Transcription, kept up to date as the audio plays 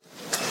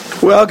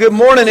Well, good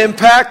morning,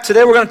 Impact.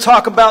 Today we're going to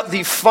talk about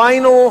the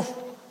final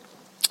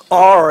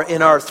R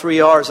in our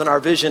 3 R's in our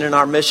vision and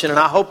our mission. And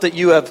I hope that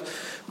you have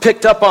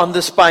picked up on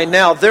this by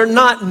now. They're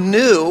not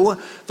new.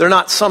 They're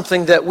not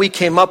something that we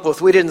came up with.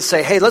 We didn't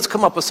say, hey, let's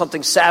come up with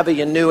something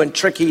savvy and new and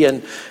tricky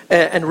and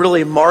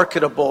really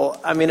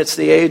marketable. I mean, it's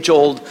the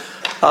age-old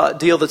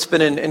deal that's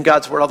been in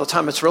God's Word all the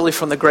time. It's really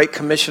from the Great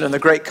Commission and the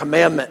Great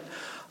Commandment.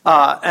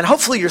 And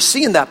hopefully you're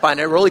seeing that by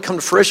now, really come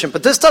to fruition.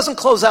 But this doesn't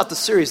close out the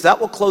series. That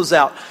will close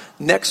out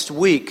next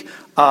week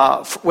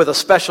with a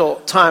special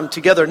time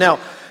together.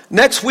 Now,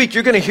 next week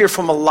you're going to hear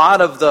from a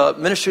lot of the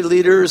ministry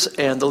leaders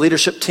and the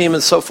leadership team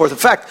and so forth. In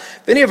fact,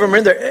 if any of them are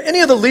in there,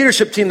 any of the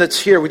leadership team that's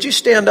here, would you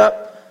stand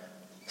up?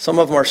 Some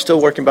of them are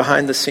still working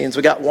behind the scenes.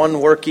 We got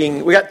one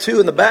working. We got two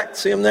in the back.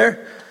 See them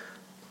there?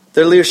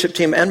 Their leadership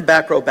team and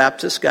Back Row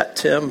Baptist. Got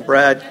Tim,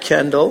 Brad,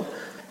 Kendall,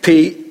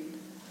 Pete.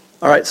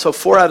 All right, so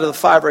 4 out of the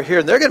 5 are here.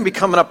 And they're going to be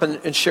coming up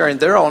and sharing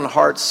their own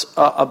hearts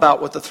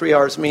about what the 3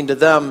 R's mean to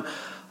them.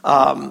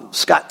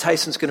 Scott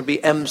Tyson's going to be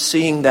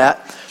emceeing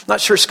that.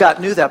 Not sure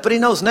Scott knew that, but he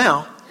knows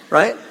now,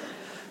 right?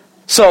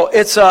 So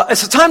it's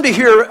a time to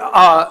hear,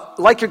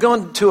 like you're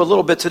going to a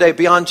little bit today,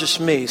 beyond just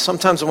me.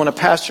 Sometimes when a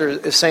pastor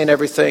is saying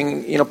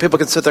everything, people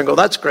can sit there and go,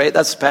 that's great,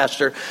 that's the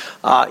pastor.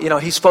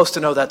 He's supposed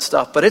to know that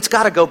stuff. But it's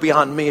got to go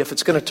beyond me if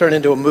it's going to turn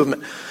into a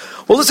movement.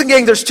 Well, listen,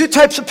 gang, there's 2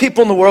 types of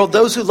people in the world,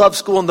 those who love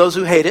school and those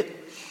who hate it.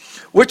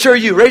 Which are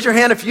you? Raise your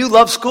hand if you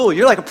love school.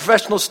 You're like a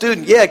professional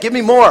student. Yeah, give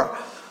me more.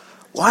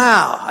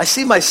 Wow, I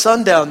see my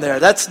son down there.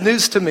 That's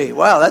news to me.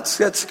 Wow,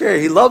 that's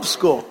scary. He loves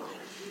school.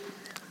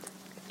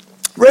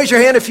 Raise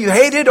your hand if you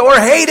hate it or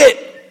hate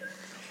it.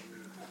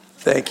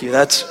 Thank you.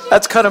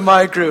 That's kind of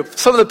my group.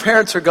 Some of the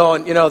parents are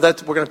going, we're going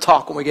to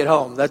talk when we get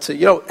home. That's it.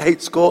 You don't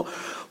hate school.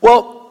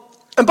 Well,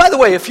 and by the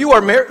way, if you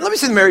are married, let me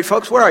see the married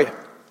folks. Where are you?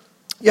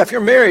 Yeah, if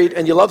you're married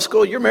and you love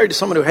school, you're married to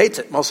someone who hates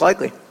it, most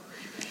likely.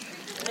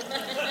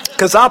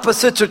 Because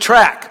opposites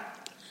attract.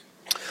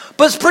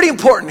 But it's pretty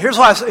important. Here's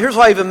why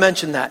I even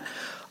mentioned that.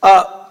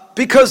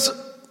 Because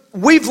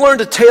we've learned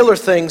to tailor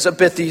things a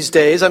bit these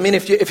days. I mean,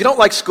 if you don't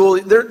like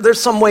school, there's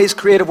some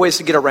creative ways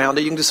to get around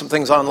it. You can do some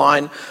things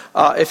online.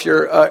 If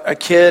you're a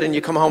kid and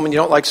you come home and you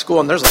don't like school,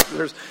 and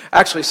there's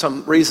actually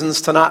some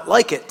reasons to not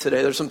like it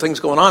today. There's some things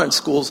going on in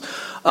schools,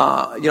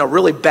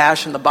 really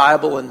bashing the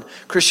Bible and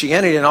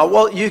Christianity and all.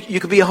 Well, you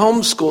could be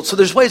homeschooled, so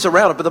there's ways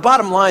around it. But the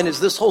bottom line is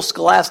this whole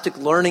scholastic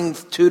learning,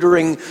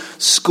 tutoring,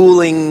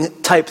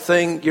 schooling type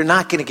thing, you're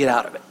not going to get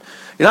out of it.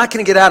 You're not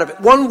going to get out of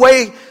it. One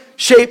way,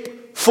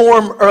 shape,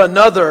 form or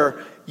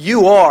another,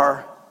 you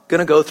are going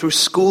to go through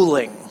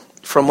schooling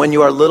from when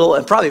you are little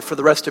and probably for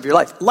the rest of your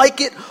life,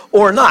 like it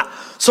or not.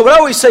 So what I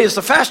always say is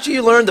the faster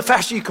you learn, the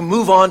faster you can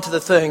move on to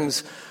the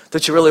things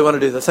that you really want to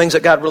do, the things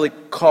that God really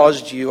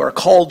caused you or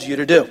called you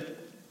to do.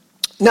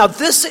 Now,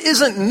 this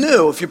isn't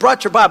new. If you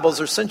brought your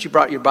Bibles or since you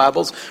brought your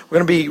Bibles, we're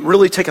going to be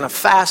really taking a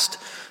fast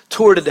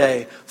tour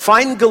today.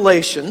 Find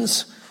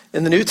Galatians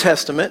in the New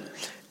Testament.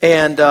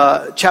 And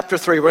chapter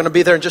 3, we're going to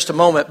be there in just a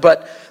moment.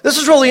 But this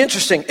is really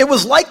interesting. It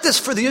was like this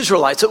for the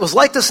Israelites. It was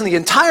like this in the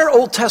entire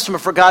Old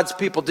Testament for God's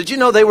people. Did you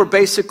know they were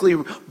basically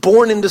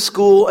born into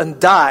school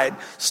and died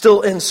still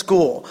in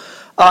school?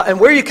 And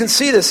where you can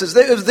see this is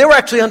they were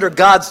actually under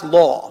God's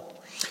law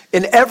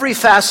in every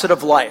facet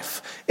of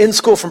life, in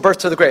school from birth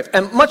to the grave.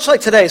 And much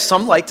like today,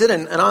 some liked it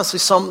and honestly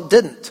some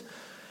didn't.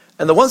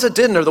 And the ones that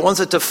didn't, or the ones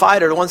that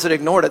defied it, or the ones that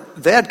ignored it,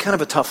 they had kind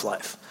of a tough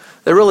life.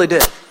 They really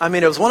did. I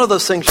mean, it was one of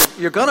those things,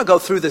 you're going to go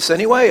through this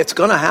anyway. It's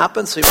going to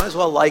happen, so you might as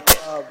well like it.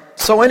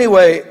 So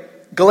anyway,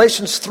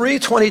 Galatians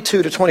 3:22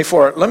 to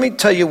 24. Let me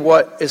tell you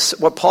what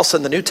Paul said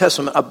in the New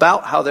Testament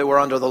about how they were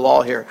under the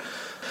law here.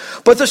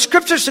 But the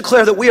scriptures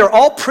declare that we are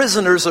all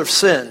prisoners of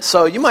sin.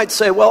 So you might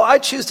say, well, I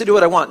choose to do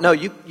what I want. No,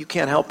 you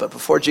can't help it.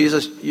 Before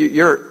Jesus,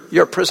 you're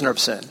a prisoner of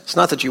sin. It's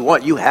not that you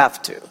want, you have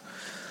to.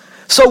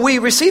 So we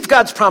receive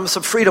God's promise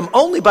of freedom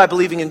only by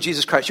believing in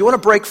Jesus Christ. You want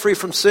to break free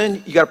from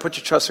sin, you got to put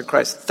your trust in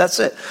Christ.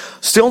 That's it.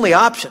 It's the only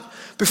option.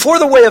 Before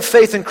the way of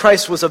faith in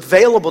Christ was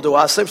available to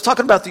us, I was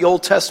talking about the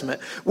Old Testament,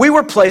 we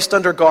were placed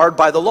under guard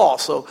by the law.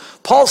 So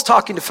Paul's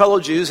talking to fellow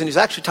Jews, and he's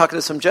actually talking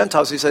to some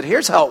Gentiles. He said,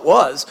 here's how it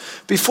was.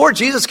 Before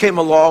Jesus came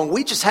along,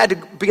 we just had to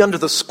be under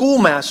the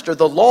schoolmaster,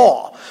 the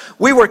law.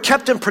 We were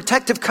kept in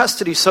protective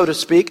custody, so to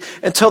speak,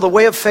 until the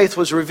way of faith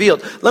was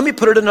revealed. Let me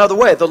put it another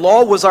way. The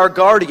law was our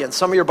guardian.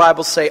 Some of your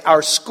Bibles say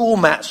our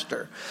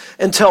schoolmaster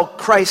until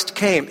Christ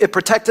came. It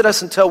protected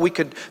us until we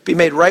could be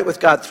made right with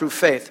God through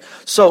faith.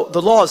 So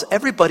the law is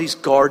everybody's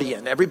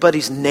guardian,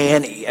 everybody's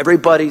nanny,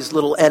 everybody's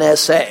little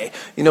NSA,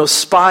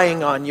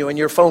 spying on you and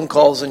your phone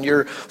calls and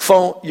your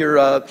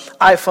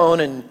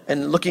iPhone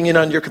and looking in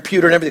on your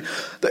computer and everything.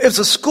 As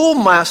a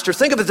schoolmaster,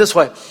 think of it this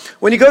way.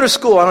 When you go to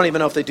school, I don't even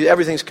know if they do,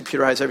 everything's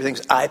computerized,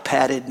 everything's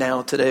iPadded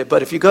now today,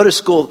 but if you go to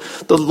school,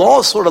 the law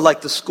is sort of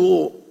like the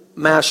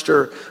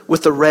schoolmaster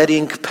with the red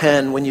ink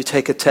pen when you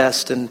take a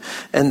test and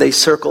they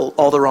circle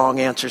all the wrong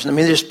answers. And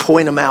they just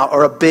point them out,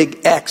 or a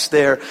big X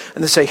there,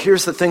 and they say,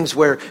 here's the things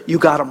where you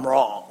got them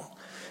wrong.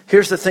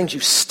 here's the things you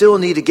still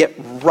need to get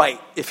right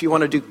if you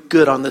want to do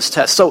good on this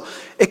test. So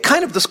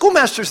the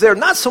schoolmaster's there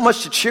not so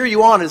much to cheer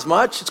you on as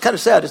much. It's kind of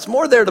sad. It's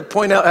more there to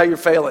point out how you're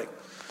failing.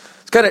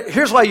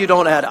 Here's why you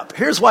don't add up.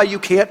 Here's why you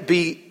can't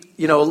be,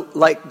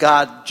 like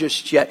God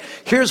just yet.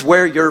 Here's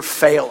where you're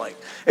failing.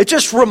 It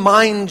just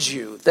reminds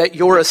you that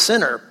you're a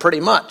sinner, pretty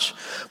much.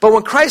 But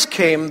when Christ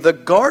came, the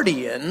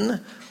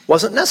guardian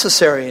wasn't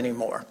necessary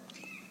anymore.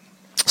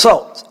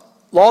 So,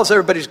 law is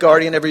everybody's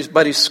guardian,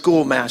 everybody's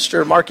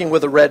schoolmaster, marking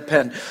with a red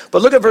pen.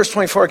 But look at verse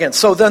 24 again.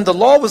 So then the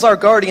law was our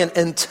guardian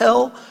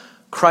until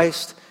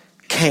Christ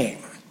came,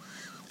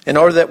 in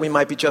order that we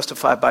might be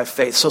justified by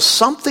faith. So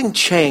something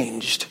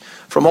changed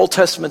from Old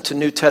Testament to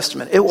New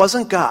Testament. It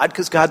wasn't God,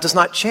 because God does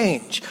not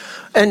change.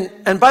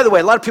 And by the way,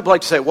 a lot of people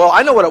like to say, well,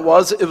 I know what it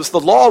was. It was the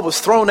law was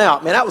thrown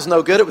out. Man, that was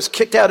no good. It was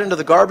kicked out into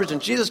the garbage,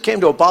 and Jesus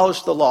came to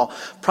abolish the law.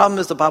 Problem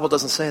is, the Bible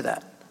doesn't say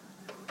that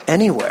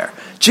anywhere.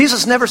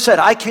 Jesus never said,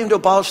 I came to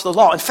abolish the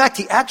law. In fact,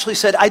 he actually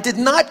said, I did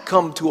not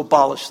come to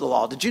abolish the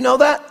law. Did you know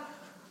that?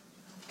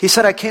 He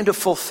said, I came to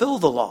fulfill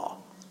the law.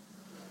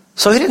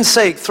 So he didn't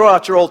say, throw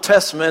out your Old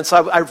Testaments.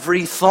 I've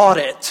rethought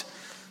it.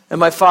 And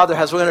my Father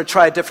we're going to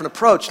try a different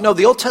approach. No,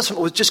 the Old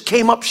Testament just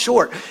came up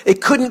short.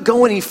 It couldn't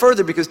go any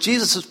further because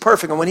Jesus is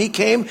perfect. And when he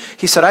came,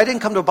 he said, I didn't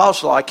come to abolish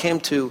the law. I came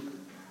to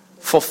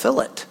fulfill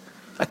it.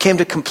 I came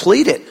to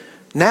complete it.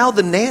 Now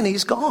the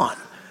nanny's gone.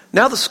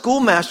 Now the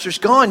schoolmaster's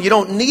gone. You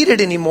don't need it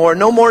anymore.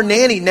 No more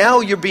nanny. Now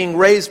you're being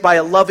raised by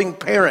a loving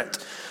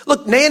parent.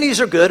 Look, nannies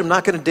are good. I'm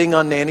not going to ding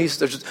on nannies.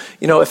 There's,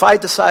 if I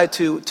decide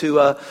to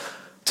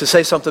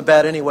say something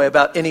bad anyway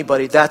about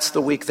anybody, that's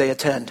the week they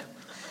attend.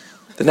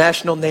 The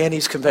National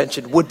Nannies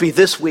Convention would be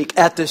this week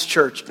at this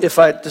church if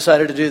I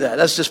decided to do that.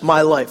 That's just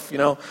my life,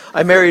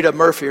 I married a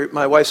Murphy.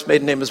 My wife's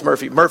maiden name is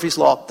Murphy. Murphy's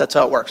Law, that's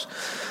how it works.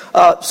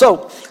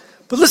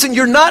 But listen,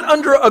 you're not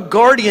under a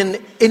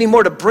guardian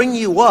anymore to bring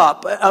you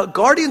up. A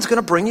guardian's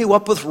going to bring you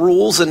up with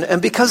rules,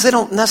 and because they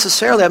don't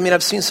necessarily,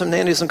 I've seen some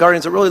nannies and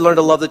guardians that really learn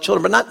to love the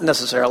children, but not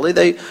necessarily.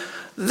 They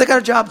got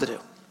a job to do.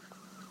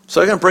 So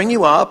they're going to bring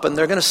you up, and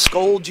they're going to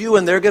scold you,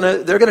 and they're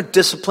going to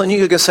discipline you.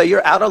 You're going to say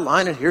you're out of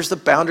line, and here's the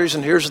boundaries,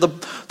 and here's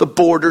the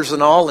borders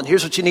and all, and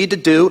here's what you need to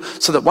do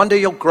so that one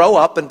day you'll grow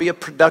up and be a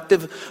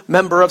productive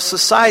member of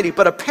society.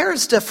 But a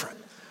parent's different.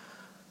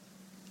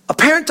 A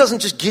parent doesn't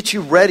just get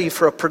you ready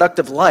for a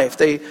productive life.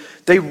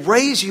 They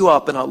raise you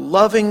up in a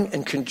loving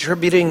and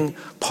contributing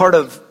part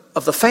of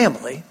the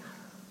family.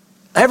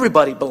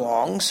 Everybody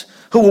belongs,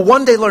 who will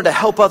one day learn to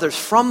help others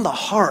from the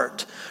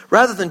heart,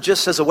 rather than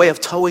just as a way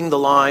of towing the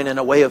line and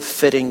a way of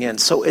fitting in.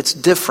 So it's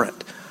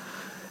different.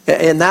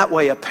 In that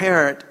way, a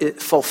parent, it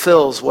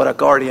fulfills what a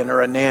guardian or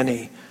a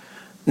nanny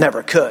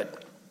never could.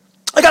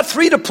 I got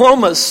 3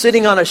 diplomas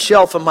sitting on a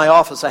shelf in my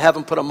office. I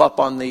haven't put them up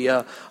on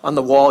the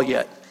wall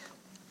yet.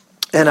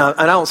 And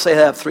I don't say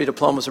I have 3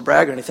 diplomas or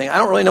brag or anything. I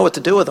don't really know what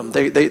to do with them.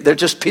 They're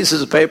just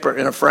pieces of paper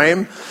in a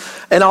frame.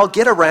 And I'll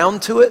get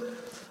around to it.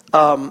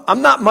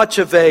 I'm not much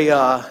of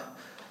a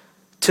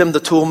Tim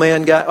the Tool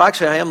Man guy. Well,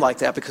 actually, I am like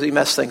that because he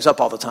messes things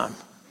up all the time.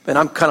 And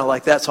I'm kind of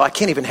like that, so I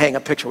can't even hang a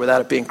picture without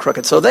it being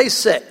crooked. So they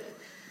sit.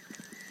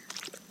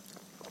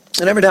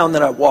 And every now and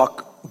then I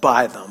walk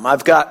by them.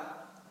 I've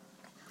got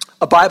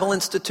a Bible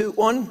Institute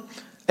one,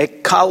 a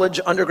college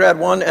undergrad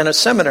one, and a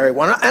seminary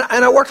one.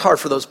 And I worked hard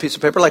for those pieces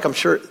of paper, like I'm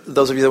sure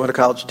those of you that went to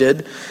college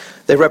did.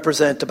 They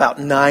represent about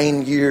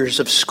 9 years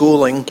of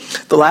schooling.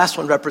 The last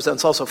one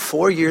represents also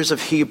 4 years of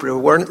Hebrew.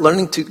 We're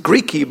learning to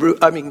Greek Hebrew.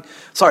 4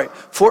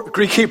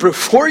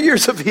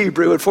 years of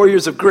Hebrew and 4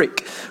 years of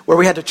Greek, where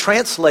we had to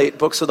translate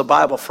books of the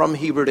Bible from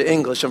Hebrew to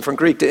English and from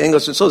Greek to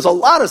English. And so there's a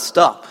lot of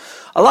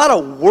stuff, a lot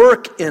of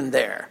work in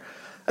there.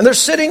 And they're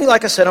sitting,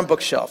 like I said, on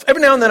bookshelf.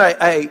 Every now and then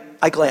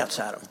I glance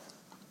at them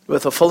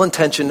with a full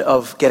intention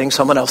of getting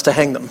someone else to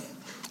hang them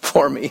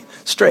for me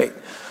straight.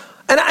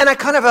 And I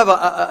kind of have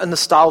a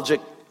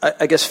nostalgic,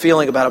 I guess,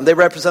 feeling about them. They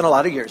represent a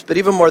lot of years, but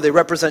even more, they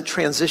represent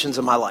transitions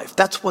in my life.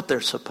 That's what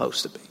they're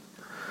supposed to be.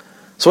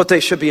 It's what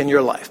they should be in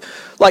your life.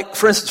 Like,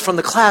 for instance, from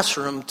the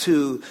classroom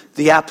to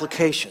the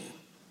application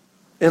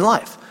in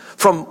life.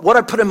 From what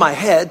I put in my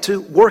head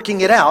to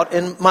working it out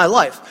in my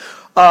life.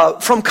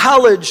 From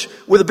college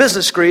with a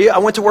business degree, I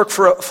went to work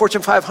for a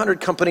Fortune 500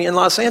 company in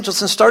Los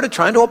Angeles and started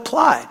trying to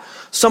apply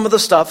some of the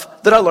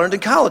stuff that I learned in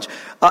college.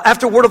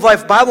 After Word of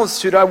Life Bible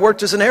Institute, I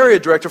worked as an area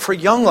director for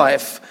Young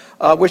Life,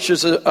 which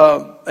is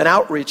an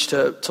outreach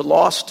to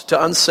lost,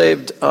 to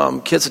unsaved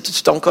kids that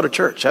just don't go to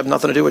church, have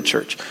nothing to do with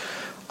church.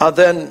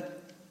 Then,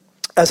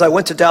 as I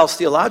went to Dallas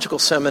Theological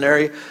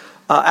Seminary,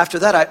 after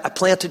that I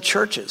planted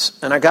churches,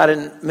 and I got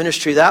in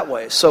ministry that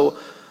way. So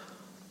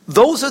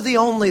those are the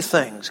only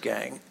things,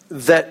 gang,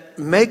 that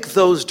make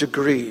those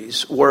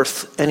degrees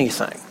worth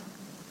anything.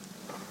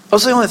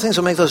 Those are the only things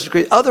that make those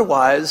degrees.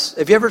 Otherwise,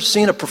 have you ever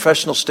seen a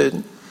professional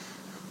student?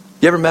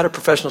 You ever met a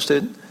professional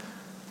student?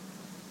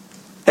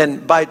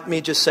 And by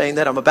me just saying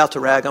that, I'm about to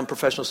rag on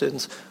professional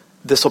students.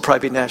 This will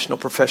probably be National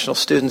Professional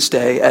Students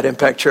Day at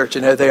Impact Church,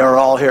 and they are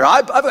all here.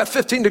 I've got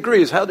 15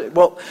 degrees.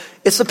 Well,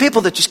 it's the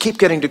people that just keep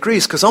getting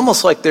degrees because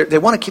almost like they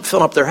want to keep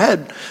filling up their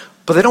head,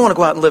 but they don't want to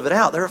go out and live it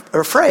out. They're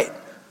afraid.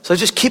 So I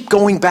just keep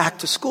going back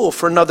to school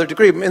for another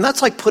degree. I mean,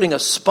 that's like putting a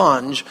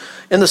sponge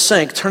in the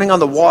sink, turning on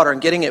the water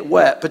and getting it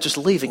wet, but just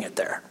leaving it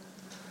there.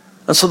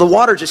 And so the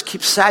water just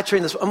keeps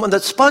saturating this. And when the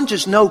sponge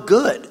is no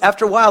good,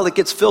 after a while it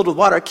gets filled with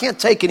water. I can't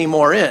take any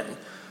more in.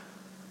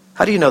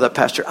 How do you know that,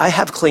 Pastor? I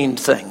have cleaned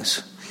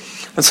things.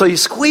 And so you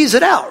squeeze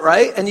it out,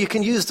 right? And you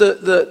can use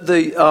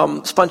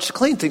the sponge to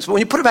clean things. But when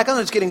you put it back on,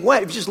 it's getting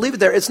wet. If you just leave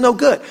it there, it's no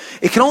good.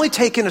 It can only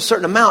take in a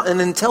certain amount,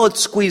 and until it's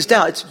squeezed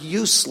out, it's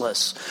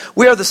useless.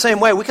 We are the same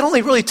way. We can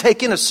only really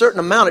take in a certain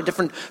amount at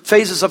different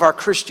phases of our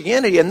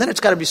Christianity, and then it's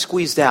got to be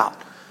squeezed out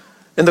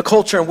in the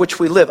culture in which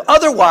we live.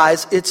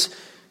 Otherwise, it's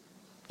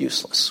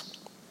useless.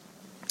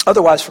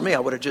 Otherwise, for me, I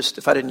would have just,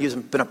 if I didn't use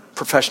them, been a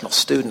professional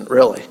student,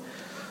 really.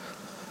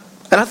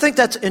 And I think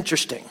that's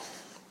interesting.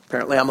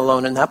 Apparently, I'm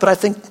alone in that, but I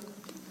think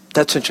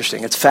that's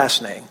interesting. It's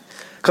fascinating.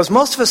 Because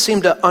most of us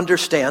seem to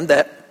understand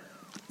that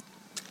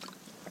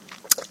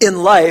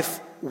in life,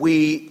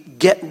 we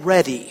get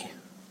ready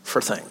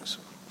for things.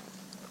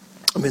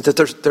 I mean, that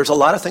there's a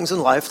lot of things in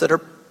life that are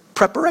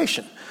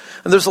preparation.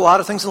 And there's a lot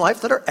of things in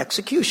life that are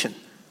execution.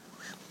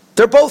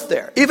 They're both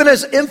there. Even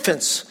as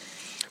infants,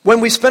 when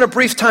we spend a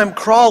brief time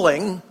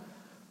crawling,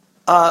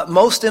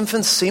 most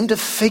infants seem to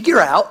figure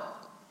out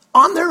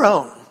on their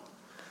own.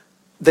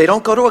 They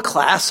don't go to a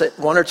class at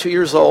 1 or 2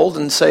 years old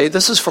and say,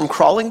 this is from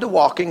crawling to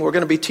walking. We're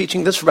going to be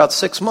teaching this for about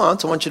 6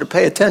 months. I want you to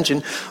pay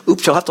attention.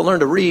 Oops, you'll have to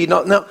learn to read.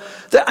 No.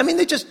 I mean,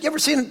 you ever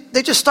seen,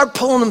 they just start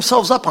pulling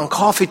themselves up on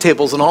coffee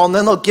tables and all, and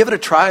then they'll give it a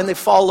try and they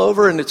fall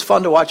over, and it's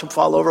fun to watch them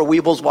fall over.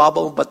 Weebles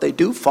wobble, but they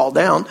do fall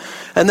down.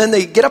 And then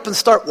they get up and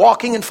start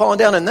walking and falling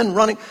down and then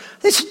running.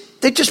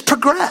 They just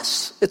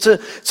progress. It's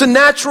a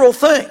natural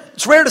thing.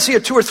 It's rare to see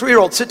a 2 or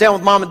 3-year-old sit down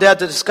with mom and dad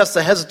to discuss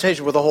the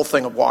hesitation with the whole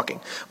thing of walking.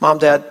 Mom,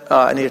 Dad,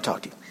 I need to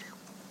talk to you.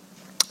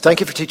 Thank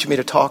you for teaching me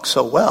to talk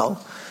so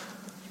well.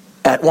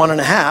 At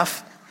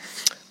 1.5,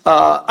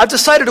 I've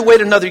decided to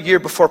wait another year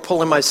before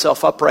pulling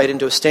myself upright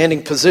into a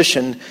standing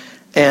position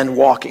and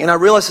walking. And I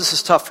realize this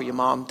is tough for you,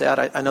 Mom,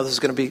 Dad. I know this is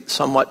going to be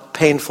somewhat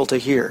painful to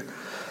hear.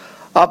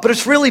 But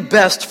it's really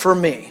best for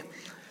me.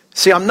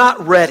 See, I'm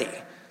not ready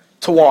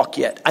to walk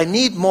yet. I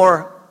need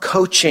more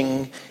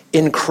coaching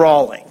in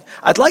crawling.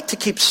 I'd like to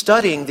keep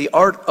studying the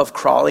art of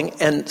crawling,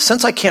 and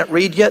since I can't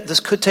read yet, this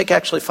could take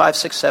actually 5,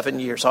 6, 7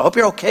 years. So I hope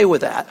you're okay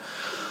with that.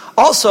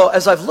 Also,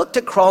 as I've looked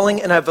at crawling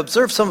and I've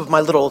observed some of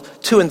my little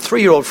 2 and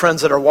 3-year-old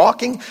friends that are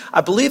walking, I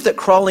believe that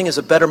crawling is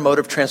a better mode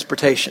of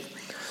transportation.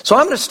 So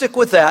I'm going to stick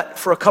with that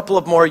for a couple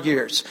of more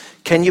years.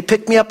 Can you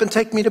pick me up and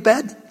take me to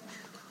bed?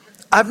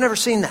 I've never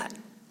seen that.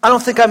 I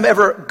don't think I'm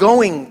ever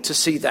going to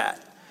see that.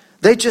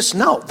 They just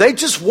know. They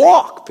just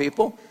walk,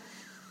 people.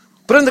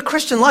 But in the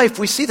Christian life,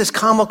 we see this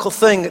comical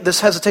thing,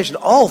 this hesitation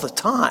all the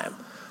time.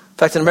 In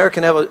fact, in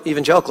American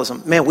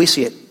evangelicalism, man, we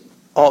see it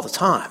all the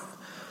time.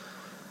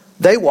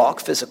 They walk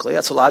physically.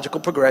 That's a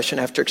logical progression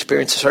after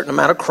experiencing a certain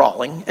amount of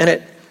crawling, and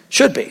it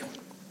should be.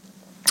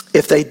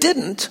 If they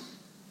didn't,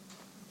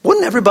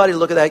 wouldn't everybody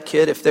look at that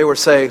kid if they were,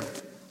 say,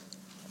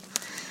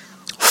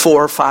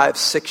 4, 5,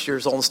 6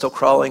 years old and still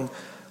crawling?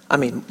 I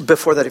mean,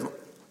 before that even...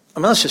 I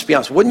mean, let's just be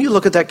honest. Wouldn't you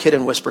look at that kid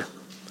and whisper?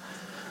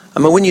 I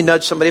mean, wouldn't you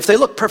nudge somebody? If they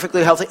look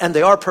perfectly healthy, and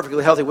they are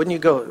perfectly healthy, wouldn't you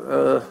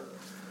go,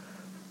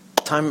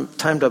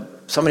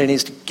 somebody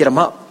needs to get them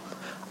up.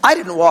 I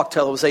didn't walk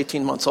till I was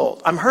 18 months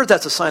old. I've heard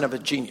that's a sign of a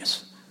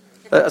genius.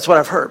 That's what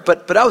I've heard.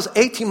 But I was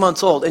 18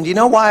 months old, and do you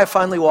know why I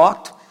finally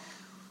walked?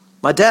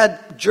 My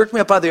dad jerked me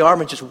up by the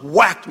arm and just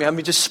whacked me. I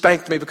mean, just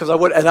spanked me because I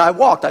would, and I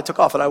walked. I took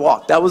off and I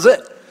walked. That was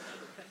it.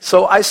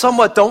 So I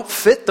somewhat don't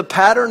fit the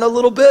pattern a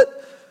little bit.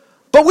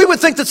 But we would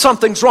think that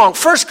something's wrong.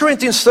 1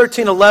 Corinthians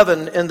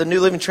 13:11 in the New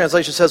Living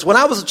Translation says, when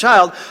I was a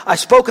child, I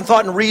spoke and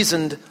thought and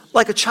reasoned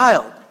like a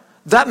child.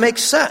 That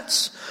makes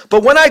sense.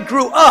 But when I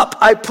grew up,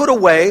 I put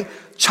away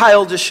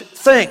childish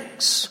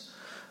things.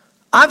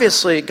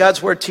 Obviously,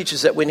 God's word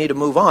teaches that we need to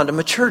move on to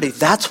maturity.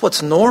 That's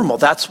what's normal.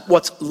 That's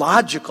what's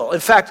logical. In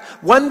fact,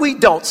 when we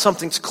don't,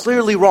 something's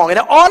clearly wrong. And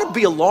it ought to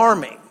be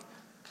alarming.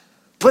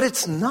 But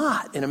it's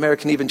not in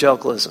American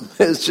evangelicalism.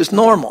 It's just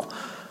normal.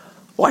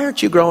 Why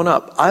aren't you growing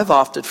up? I've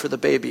opted for the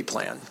baby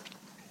plan.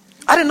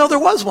 I didn't know there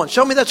was one.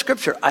 Show me that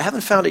scripture. I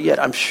haven't found it yet.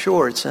 I'm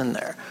sure it's in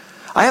there.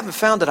 I haven't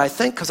found it, I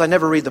think, because I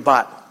never read the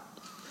Bible.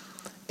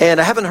 And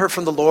I haven't heard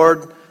from the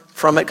Lord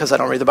from it because I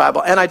don't read the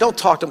Bible. And I don't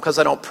talk to him because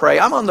I don't pray.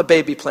 I'm on the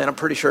baby plan. I'm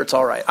pretty sure it's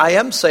all right. I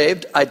am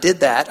saved. I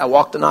did that. I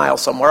walked an aisle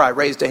somewhere. I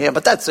raised a hand.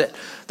 But that's it.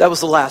 That was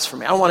the last for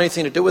me. I don't want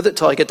anything to do with it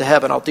until I get to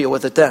heaven. I'll deal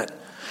with it then.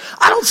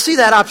 I don't see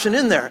that option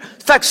in there.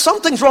 In fact,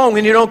 something's wrong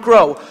when you don't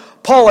grow.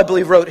 Paul, I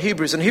believe, wrote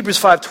Hebrews, and Hebrews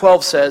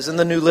 5:12 says, in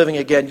the New Living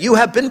again, you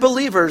have been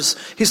believers.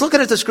 He's looking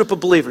at this group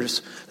of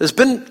believers. There's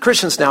been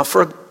Christians now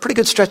for a pretty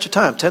good stretch of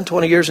time, 10,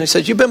 20 years, and he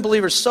says, you've been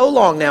believers so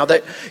long now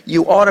that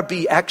you ought to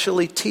be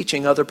actually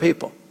teaching other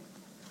people.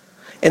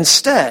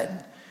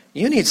 Instead,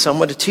 you need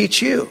someone to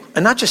teach you,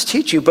 and not just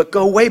teach you, but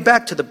go way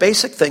back to the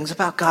basic things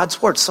about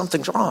God's word.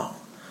 Something's wrong.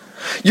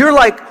 You're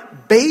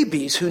like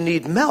babies who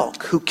need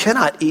milk, who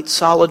cannot eat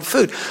solid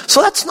food.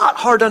 So that's not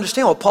hard to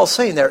understand what Paul's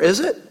saying there, is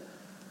it?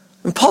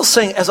 And Paul's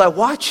saying, as I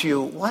watch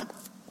you,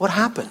 what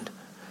happened?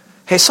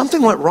 hey,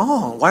 something went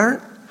wrong. Why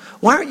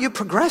aren't you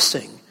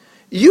progressing?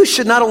 You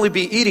should not only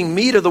be eating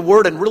meat of the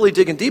word and really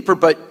digging deeper,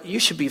 but you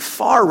should be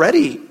far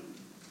ready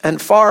and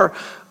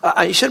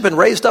you should have been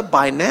raised up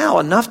by now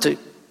enough to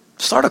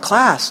start a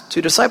class,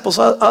 to disciple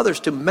others,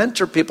 to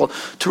mentor people.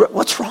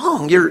 What's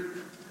wrong? I'm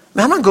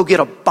going to go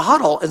get a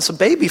bottle and some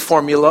baby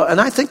formula,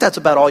 and I think that's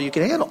about all you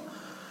can handle.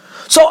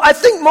 So I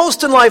think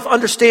most in life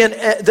understand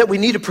that we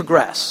need to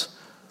progress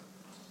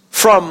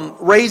from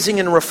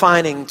raising and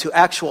refining to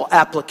actual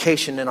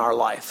application in our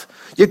life.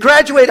 You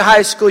graduate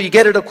high school, you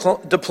get a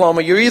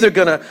diploma, you're either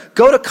going to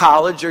go to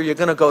college or you're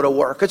going to go to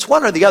work. It's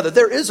one or the other.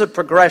 There is a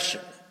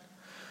progression.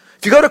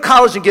 If you go to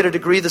college and get a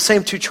degree, the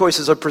same two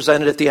choices are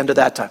presented at the end of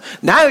that time.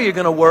 Now you're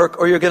going to work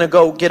or you're going to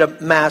go get a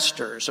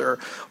master's or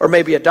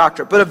maybe a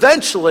doctorate. But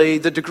eventually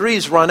the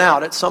degrees run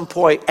out at some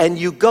point and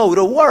you go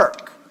to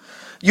work.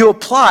 You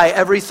apply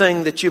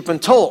everything that you've been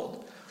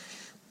told.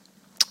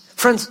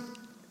 Friends,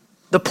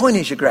 the point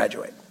is you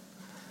graduate.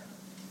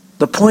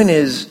 The point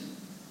is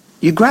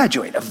you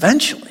graduate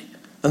eventually.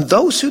 And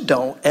those who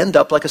don't end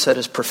up, like I said,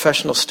 as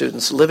professional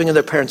students living in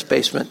their parents'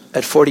 basement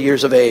at 40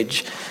 years of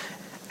age.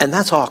 And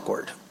that's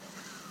awkward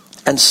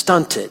and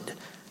stunted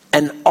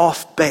and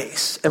off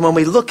base. And when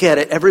we look at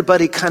it,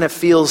 everybody kind of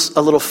feels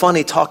a little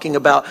funny talking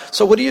about,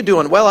 so what are you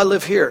doing? Well, I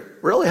live here.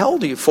 Really? How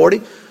old are you?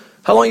 40?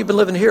 How long have you been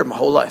living here? My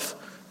whole life.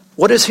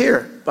 What is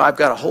here? Well, I've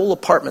got a whole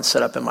apartment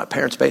set up in my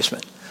parents'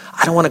 basement.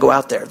 I don't want to go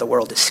out there. The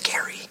world is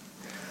scary.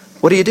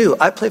 What do?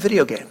 I play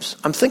video games.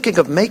 I'm thinking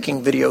of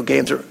making video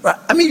games. You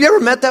ever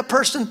met that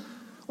person?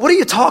 What do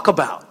you talk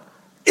about?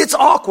 It's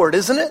awkward,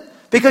 isn't it?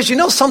 Because you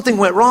know something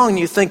went wrong and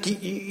you think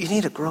you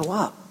need to grow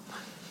up.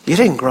 You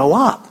didn't grow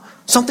up.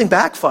 Something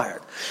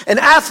backfired. An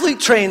athlete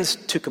trains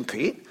to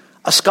compete.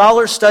 A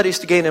scholar studies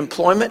to gain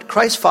employment.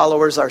 Christ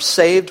followers are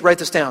saved, write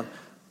this down,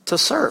 to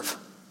serve.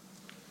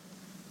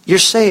 You're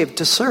saved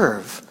to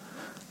serve.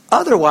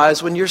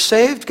 Otherwise, when you're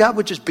saved, God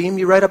would just beam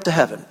you right up to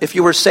heaven. If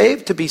you were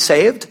saved to be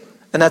saved,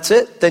 and that's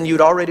it, then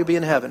you'd already be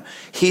in heaven.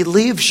 He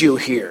leaves you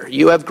here.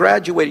 You have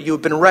graduated. You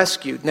have been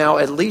rescued. Now,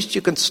 at least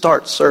you can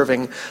start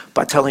serving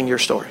by telling your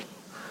story.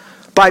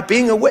 By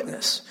being a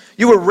witness.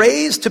 You were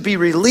raised to be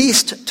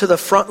released to the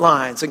front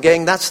lines. And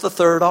gang, that's the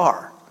third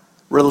R.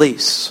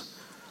 Release.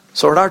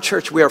 So at our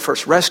church, we are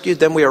first rescued,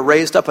 then we are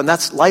raised up, and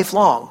that's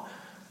lifelong.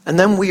 And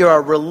then we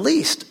are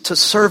released to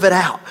serve it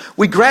out.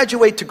 We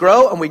graduate to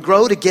grow, and we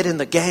grow to get in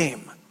the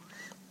game.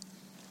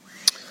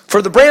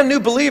 For the brand new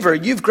believer,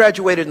 you've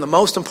graduated in the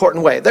most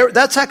important way.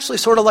 That's actually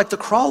sort of like the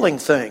crawling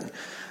thing.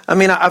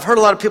 I've heard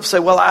a lot of people say,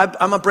 well,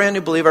 I'm a brand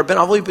new believer. I've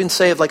only been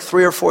saved like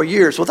 3 or 4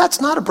 years. Well,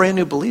 that's not a brand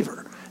new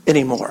believer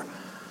anymore.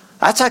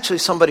 That's actually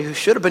somebody who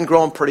should have been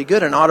growing pretty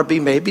good and ought to be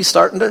maybe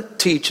starting to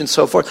teach and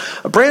so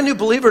forth. A brand new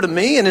believer to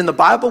me, and in the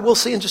Bible we'll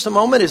see in just a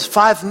moment, is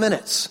 5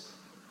 minutes.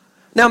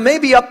 Now,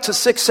 maybe up to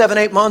 6, 7,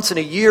 8 months in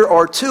a year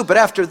or two, but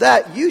after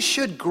that, you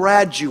should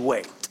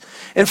graduate.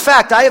 In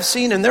fact, I have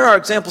seen, and there are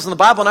examples in the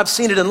Bible, and I've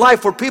seen it in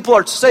life, where people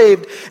are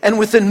saved, and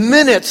within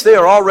minutes, they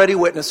are already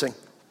witnessing.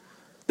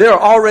 They are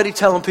already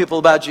telling people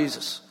about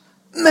Jesus.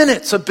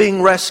 Minutes of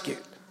being rescued.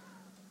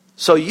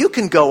 So you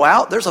can go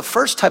out. There's a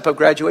first type of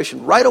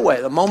graduation right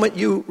away. The moment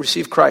you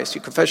receive Christ,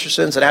 you confess your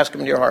sins and ask Him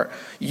into your heart,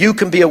 you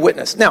can be a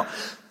witness. Now,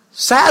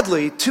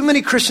 sadly, too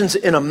many Christians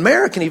in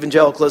American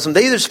evangelicalism,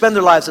 they either spend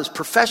their lives as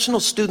professional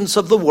students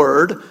of the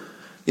Word,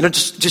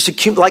 just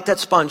accumulate like that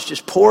sponge,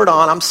 just pour it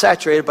on, I'm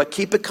saturated, but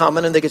keep it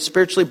coming, and they get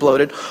spiritually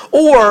bloated.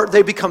 Or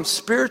they become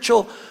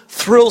spiritual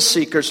thrill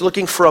seekers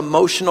looking for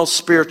emotional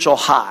spiritual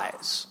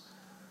highs.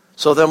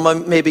 So they'll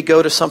maybe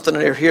go to something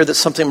or hear that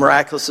something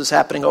miraculous is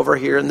happening over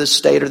here in this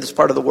state or this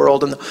part of the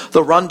world, and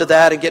they'll run to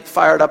that and get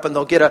fired up, and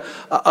they'll get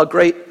a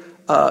great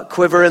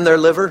quiver in their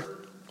liver.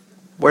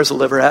 Where's the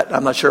liver at?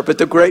 I'm not sure, but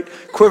the great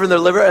quiver in their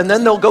liver, and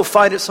then they'll go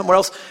find it somewhere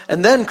else.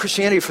 And then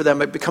Christianity for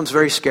them, it becomes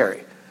very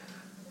scary.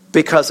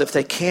 Because if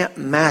they can't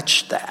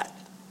match that,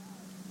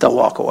 they'll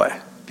walk away.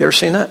 You ever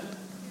seen that?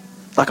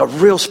 Like a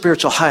real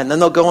spiritual high. And then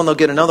they'll go and they'll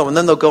get another one.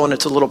 Then they'll go and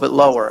it's a little bit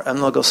lower. And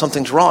they'll go,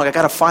 something's wrong. I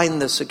got to find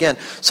this again.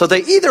 So they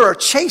either are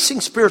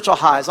chasing spiritual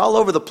highs all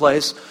over the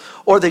place,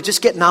 or they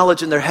just get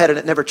knowledge in their head and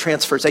it never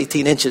transfers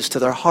 18 inches to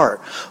their heart.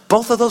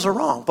 Both of those are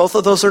wrong. Both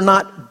of those are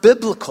not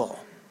biblical.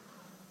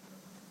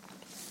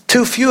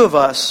 Too few of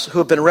us who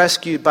have been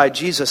rescued by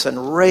Jesus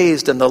and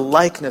raised in the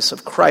likeness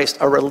of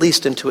Christ are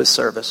released into His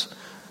service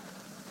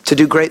to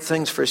do great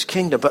things for His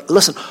kingdom. But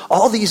listen,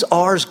 all these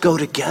R's go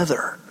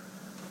together.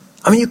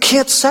 You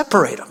can't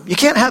separate them. You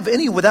can't have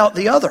any without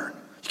the other.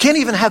 You can't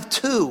even have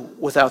two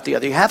without the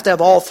other. You have to have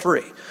all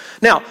three.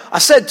 Now, I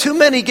said too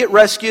many get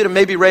rescued and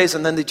maybe raised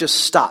and then they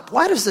just stop.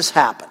 Why does this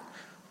happen?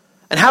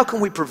 And how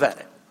can we prevent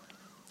it?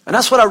 And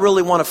that's what I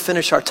really want to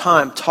finish our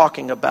time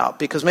talking about,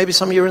 because maybe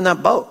some of you are in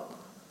that boat.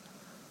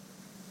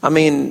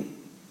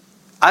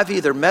 I've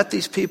either met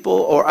these people,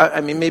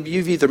 or maybe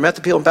you've either met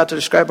the people I'm about to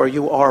describe, or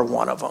you are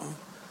one of them.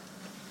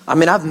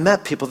 I've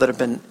met people that have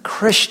been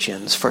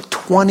Christians for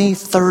 20,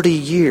 30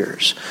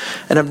 years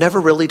and have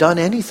never really done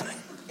anything.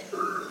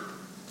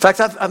 In fact,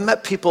 I've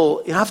met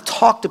people, I've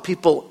talked to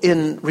people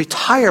in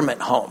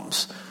retirement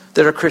homes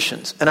that are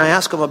Christians, and I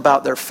ask them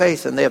about their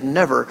faith, and they have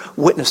never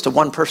witnessed to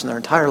one person their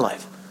entire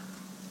life.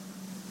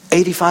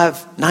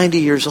 85, 90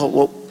 years old.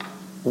 Well,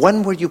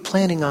 when were you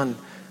planning on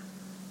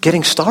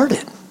getting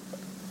started?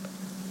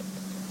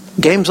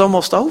 Game's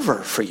almost over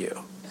for you.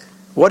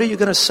 What are you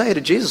going to say to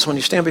Jesus when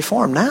you stand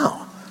before him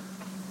now?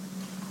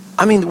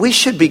 I mean, we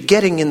should be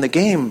getting in the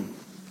game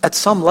at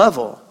some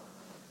level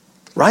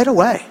right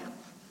away.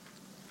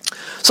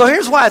 So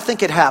here's why I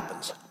think it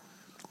happens.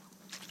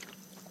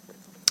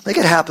 I think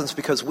it happens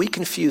because we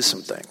confuse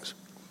some things.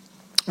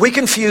 We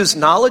confuse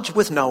knowledge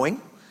with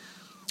knowing.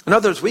 In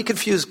other words, we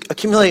confuse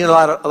accumulating a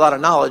lot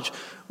of knowledge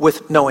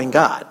with knowing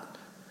God.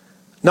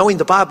 Knowing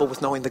the Bible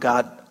with knowing the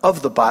God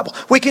of the Bible.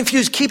 We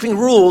confuse keeping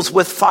rules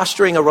with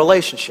fostering a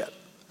relationship.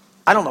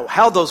 I don't know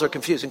how those are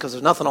confusing because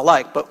there's nothing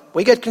alike, but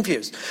we get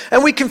confused.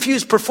 And we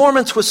confuse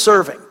performance with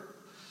serving.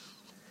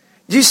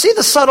 Do you see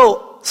the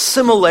subtle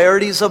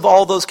similarities of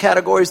all those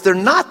categories? They're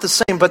not the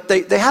same, but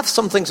they have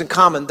some things in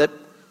common that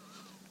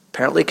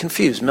apparently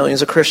confuse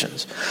millions of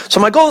Christians. So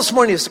my goal this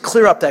morning is to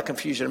clear up that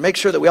confusion and make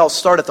sure that we all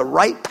start at the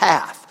right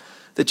path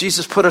that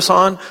Jesus put us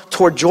on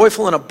toward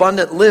joyful and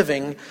abundant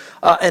living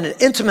and an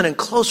intimate and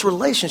close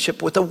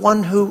relationship with the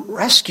one who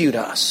rescued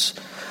us,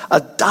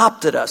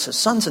 adopted us as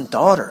sons and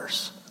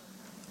daughters.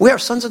 We are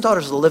sons and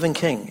daughters of the living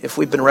King if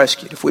we've been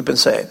rescued, if we've been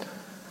saved.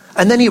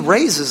 And then he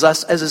raises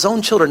us as his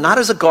own children, not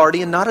as a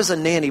guardian, not as a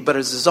nanny, but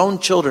as his own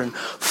children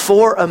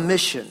for a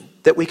mission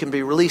that we can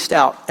be released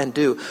out and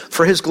do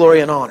for his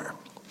glory and honor.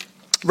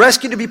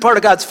 Rescued to be part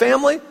of God's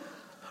family,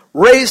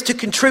 raised to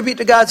contribute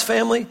to God's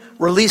family,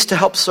 released to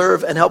help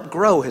serve and help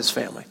grow his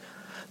family.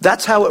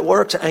 That's how it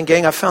works. And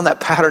gang, I found that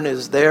pattern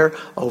is there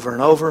over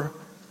and over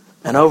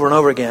and over and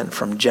over again.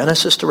 From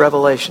Genesis to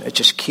Revelation, it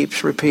just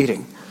keeps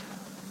repeating.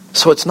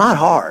 So it's not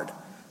hard.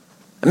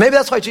 And maybe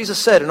that's why Jesus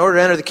said, in order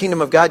to enter the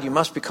kingdom of God, you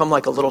must become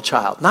like a little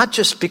child. Not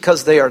just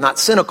because they are not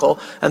cynical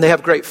and they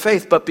have great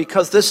faith, but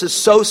because this is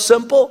so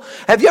simple.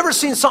 Have you ever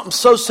seen something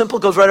so simple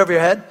goes right over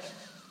your head?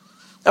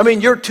 I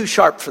mean, you're too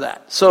sharp for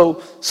that.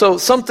 So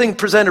something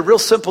presented real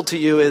simple to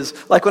you is,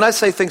 like when I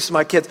say things to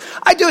my kids,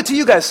 I do it to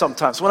you guys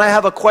sometimes. When I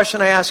have a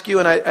question I ask you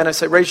and I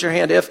say, raise your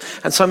hand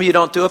if, and some of you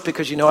don't do it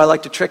because you know I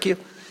like to trick you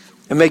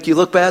and make you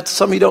look bad.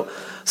 Some of you don't.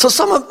 So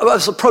some of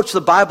us approach the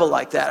Bible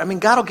like that. I mean,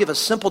 God will give us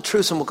simple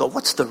truths and we'll go,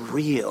 what's the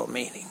real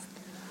meaning?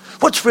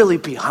 What's really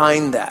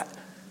behind that?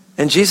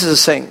 And Jesus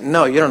is saying,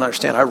 no, you don't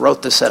understand. I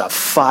wrote this at a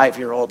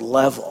 5-year-old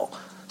level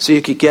so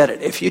you could get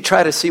it. If you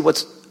try to see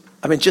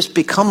just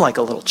become like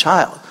a little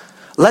child.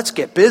 Let's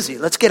get busy.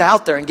 Let's get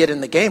out there and get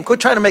in the game. Quit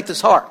trying to make this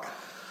hard.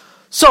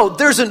 So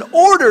there's an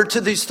order to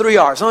these 3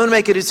 R's. I'm going to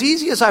make it as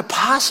easy as I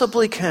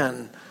possibly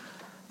can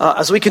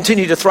as we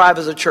continue to thrive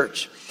as a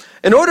church.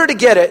 In order to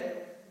get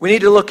it, we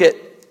need to look at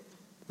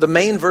the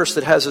main verse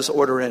that has this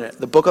order in it.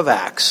 The book of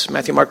Acts.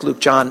 Matthew, Mark, Luke,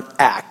 John,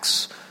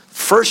 Acts.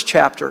 1st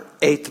chapter,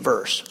 8th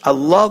verse. I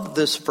love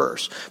this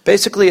verse.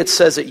 Basically, it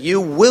says that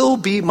you will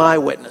be my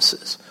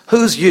witnesses.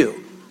 Who's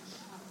you?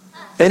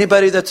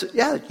 Anybody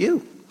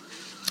you.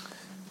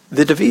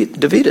 The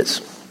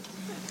Davidas.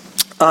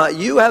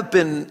 You have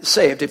been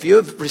saved. If you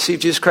have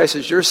received Jesus Christ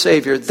as your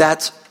Savior,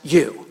 that's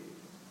you.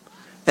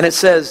 And it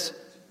says,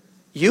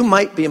 you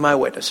might be my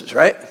witnesses,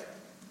 right?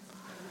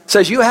 It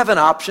says you have an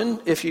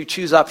option if you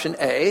choose option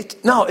A.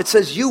 No, it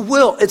says you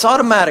will. It's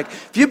automatic.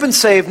 If you've been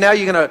saved, now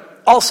you're going to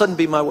all of a sudden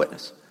be my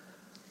witness.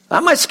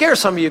 That might scare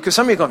some of you because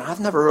some of you are going, I've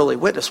never really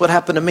witnessed. What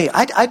happened to me?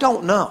 I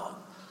don't know.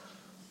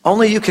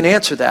 Only you can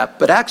answer that.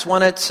 But Acts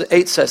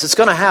 1:8 says it's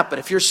going to happen.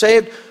 If you're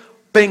saved,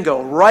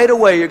 bingo, right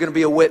away you're going to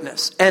be a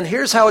witness. And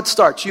here's how it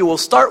starts. You will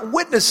start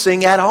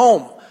witnessing at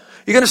home.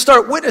 You're going to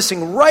start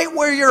witnessing right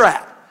where you're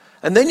at.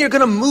 And then you're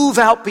going to move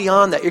out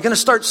beyond that. You're going to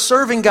start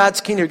serving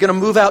God's kingdom. You're going to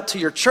move out to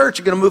your church.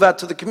 You're going to move out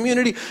to the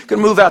community. You're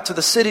going to move out to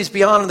the cities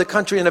beyond the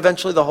country and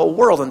eventually the whole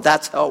world. And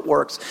that's how it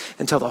works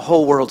until the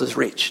whole world is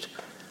reached.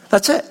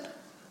 That's it.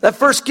 That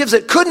verse gives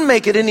it. Couldn't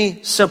make it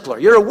any simpler.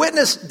 You're a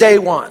witness day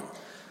one.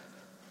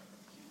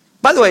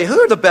 By the way, who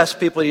are the best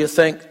people, you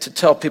think, to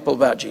tell people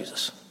about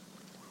Jesus?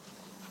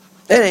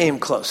 It ain't even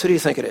close. Who do you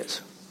think it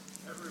is?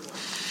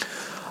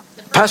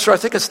 Pastor, I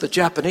think it's the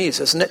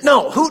Japanese, isn't it?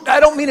 No, I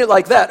don't mean it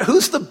like that.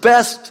 Who's the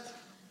best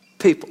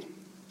people?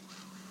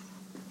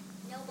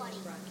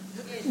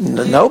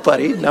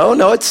 Nobody.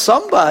 No, it's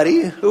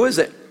somebody. Who is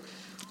it?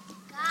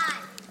 God.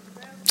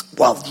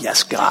 Well,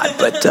 yes, God.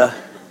 But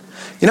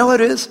you know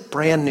what it is?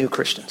 Brand new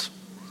Christians.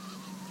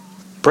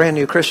 Brand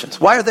new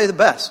Christians. Why are they the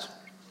best?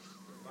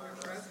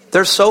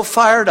 They're so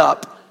fired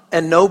up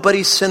and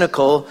nobody's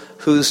cynical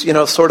who's,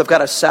 sort of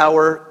got a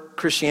sour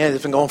Christianity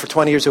that's been going for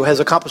 20 years, who has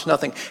accomplished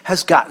nothing,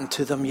 has gotten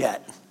to them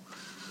yet.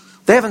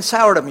 They haven't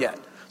soured them yet.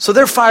 So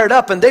they're fired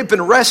up and they've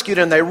been rescued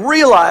and they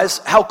realize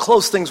how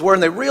close things were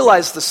and they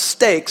realize the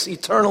stakes,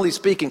 eternally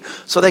speaking,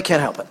 so they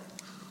can't help it.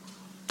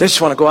 They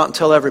just want to go out and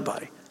tell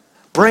everybody.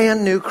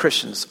 Brand new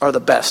Christians are the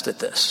best at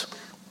this.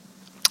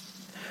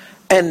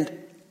 And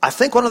I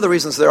think one of the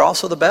reasons they're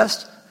also the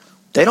best,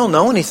 they don't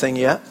know anything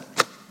yet.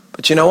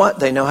 But you know what?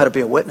 They know how to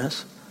be a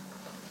witness.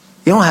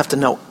 You don't have to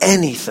know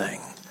anything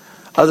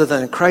other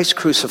than Christ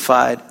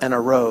crucified and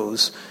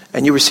arose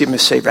and you receive him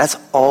as Savior, that's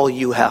all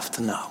you have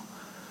to know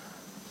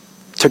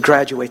to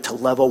graduate to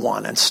level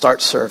 1 and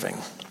start serving.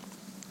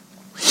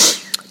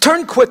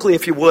 Turn quickly,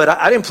 if you would.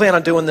 I didn't plan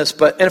on doing this,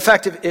 but in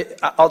fact,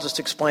 I'll just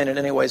explain it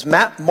anyways.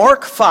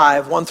 Mark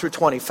 5, 1 through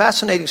 20.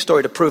 Fascinating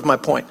story to prove my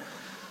point.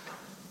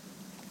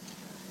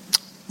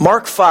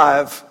 Mark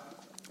 5,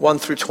 1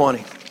 through 20.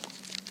 In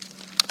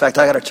fact,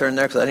 I got to turn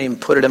there because I didn't even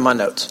put it in my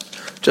notes,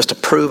 just to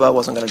prove I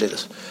wasn't going to do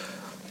this.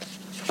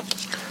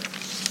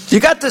 You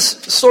got this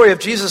story of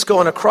Jesus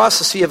going across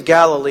the Sea of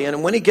Galilee,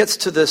 and when he gets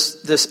to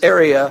this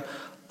area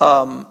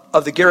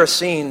of the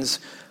Gerasenes,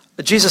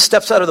 Jesus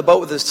steps out of the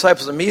boat with his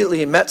disciples. Immediately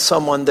he met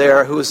someone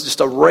there who was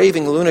just a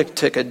raving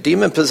lunatic, a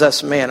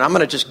demon-possessed man. I'm going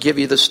to just give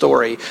you the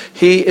story.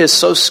 He is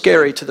so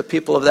scary to the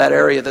people of that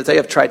area that they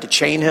have tried to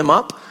chain him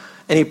up,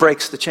 and he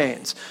breaks the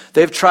chains.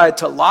 They've tried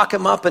to lock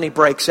him up, and he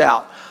breaks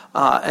out.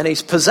 And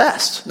he's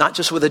possessed, not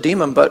just with a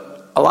demon,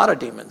 but a lot of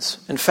demons.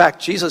 In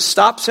fact, Jesus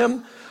stops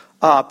him.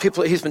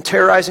 He's been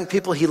terrorizing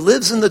people. He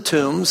lives in the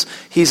tombs.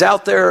 He's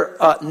out there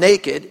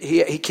naked.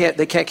 They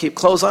can't keep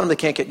clothes on him. They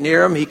can't get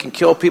near him. He can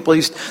kill people.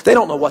 They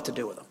don't know what to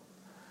do with him.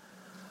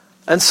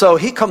 And so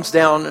he comes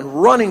down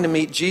and running to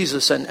meet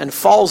Jesus and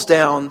falls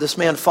down. This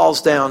man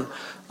falls down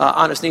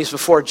on his knees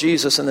before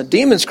Jesus. And the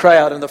demons cry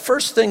out. And the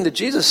first thing that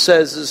Jesus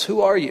says is,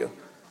 "Who are you?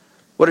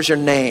 What is your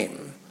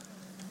name?"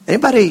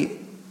 Anybody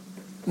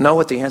know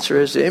what the answer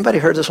is? Anybody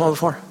heard this one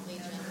before?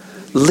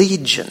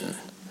 Legion.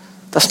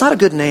 That's not a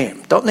good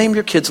name. Don't name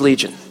your kids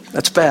Legion.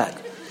 That's bad.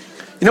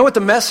 You know what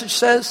the Message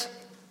says?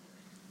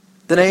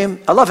 The name,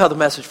 I love how the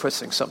Message puts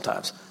things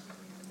sometimes.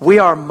 We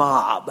are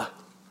mob.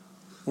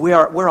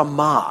 We're a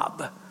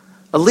mob.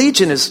 A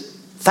legion is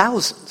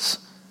thousands.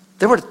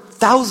 There were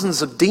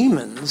thousands of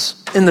demons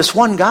in this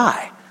one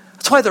guy.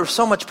 That's why there was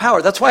so much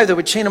power. That's why they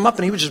would chain him up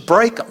and he would just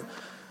break them.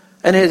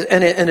 And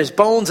his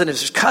bones and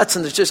his cuts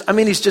and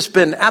he's just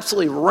been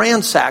absolutely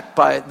ransacked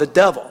by the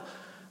devil.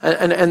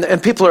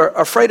 And people are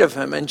afraid of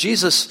him. And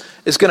Jesus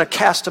is going to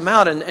cast him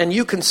out. And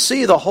you can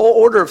see the whole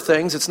order of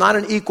things. It's not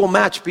an equal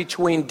match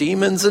between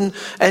demons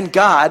and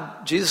God.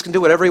 Jesus can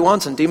do whatever he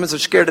wants, and demons are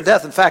scared to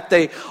death. In fact,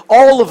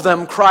 all of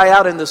them cry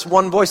out in this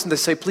one voice, and they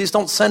say, "Please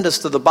don't send us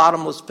to the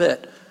bottomless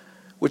pit,"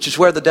 which is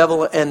where the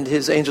devil and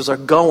his angels are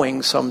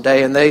going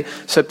someday. And they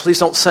said, "Please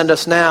don't send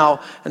us now."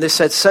 And they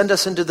said, "Send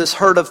us into this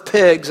herd of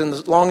pigs." And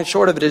the long and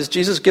short of it is,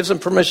 Jesus gives them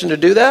permission to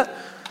do that.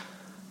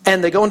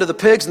 And they go into the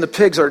pigs, and the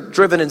pigs are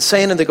driven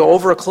insane, and they go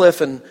over a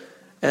cliff, and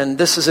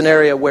this is an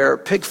area where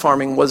pig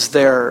farming was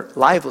their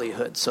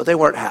livelihood, so they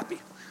weren't happy.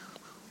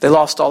 They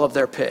lost all of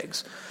their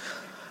pigs.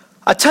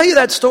 I tell you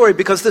that story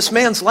because this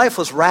man's life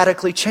was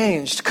radically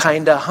changed,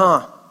 kinda,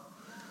 huh?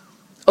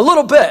 A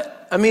little bit.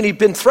 I mean, he'd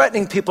been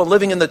threatening people,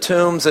 living in the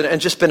tombs, and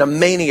just been a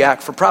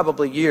maniac for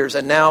probably years,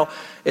 and now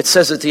it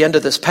says at the end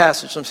of this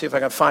passage, let me see if I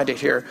can find it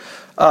here,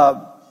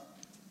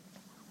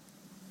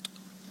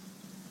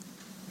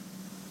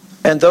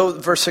 and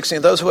verse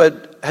 16, those who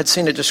had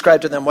seen it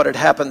described to them what had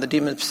happened, the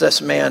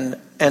demon-possessed man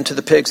and to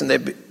the pigs, and they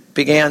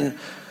began,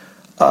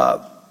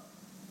 let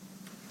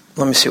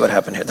me see what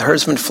happened here. The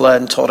herdsmen fled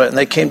and told it, and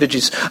they came to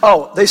Jesus.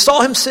 Oh, they saw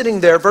him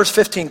sitting there, verse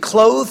 15,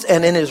 clothed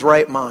and in his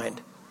right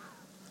mind.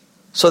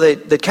 So they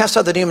cast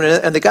out the demon,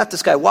 and they got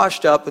this guy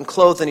washed up and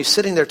clothed, and he's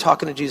sitting there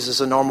talking to Jesus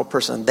as a normal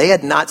person. They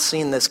had not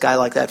seen this guy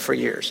like that for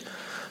years.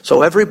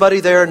 So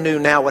everybody there knew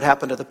now what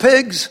happened to the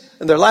pigs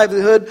and their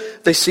livelihood.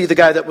 They see the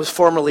guy that was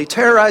formerly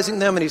terrorizing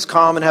them, and he's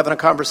calm and having a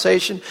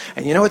conversation.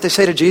 And you know what they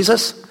say to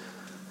Jesus?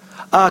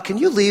 Can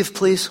you leave,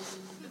 please?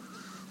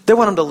 They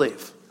want him to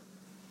leave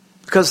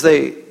because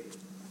they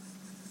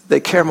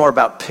care more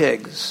about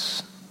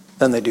pigs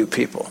than they do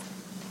people.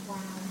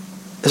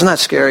 Isn't that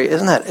scary?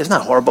 Isn't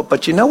that horrible?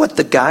 But you know what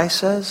the guy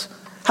says?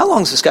 How long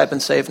has this guy been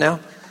saved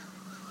now?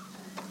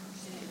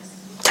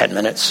 10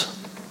 minutes,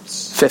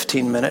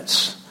 15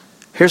 minutes.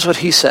 Here's what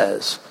he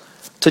says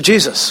to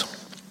Jesus.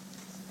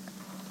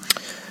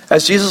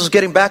 As Jesus was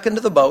getting back into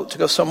the boat to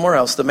go somewhere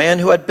else, the man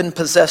who had been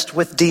possessed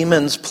with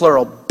demons,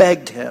 plural,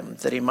 begged him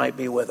that he might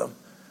be with him.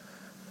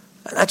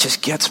 And that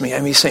just gets me. I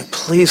mean, he's saying,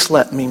 please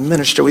let me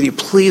minister with you.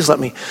 Please let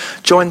me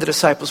join the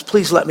disciples.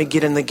 Please let me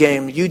get in the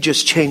game. You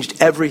just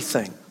changed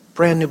everything.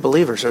 Brand new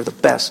believers are the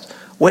best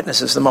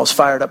witnesses, the most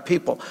fired up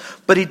people.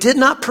 But he did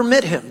not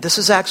permit him. This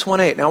is Acts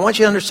 1:8. Now I want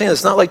you to understand,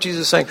 it's not like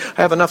Jesus saying,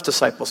 I have enough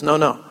disciples.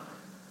 No.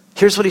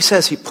 Here's what he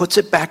says. He puts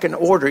it back in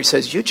order. He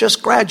says, you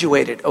just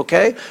graduated,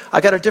 okay? I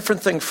got a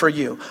different thing for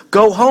you.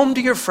 Go home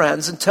to your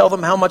friends and tell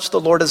them how much the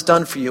Lord has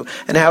done for you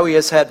and how he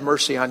has had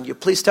mercy on you.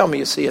 Please tell me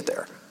you see it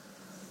there.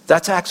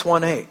 That's Acts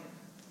 1:8.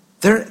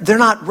 They're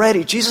not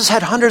ready. Jesus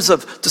had hundreds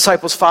of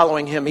disciples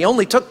following him. He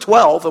only took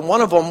 12, and one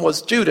of them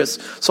was Judas.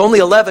 So only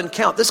 11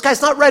 count. This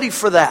guy's not ready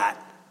for that.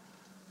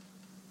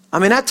 I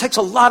mean, that takes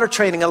a lot of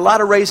training, a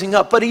lot of raising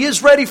up. But he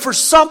is ready for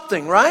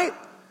something, right?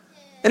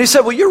 And he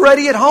said, well, you're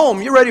ready at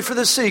home. You're ready for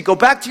the city. Go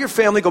back to your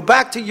family. Go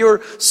back to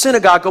your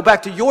synagogue. Go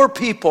back to your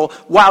people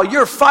while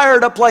you're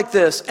fired up like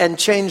this and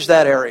change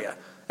that area.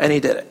 And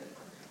he did it.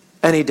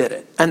 And he did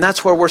it. And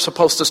that's where we're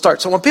supposed to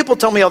start. So when people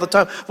tell me all the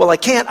time, well, I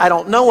can't, I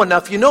don't know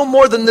enough. You know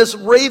more than this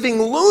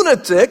raving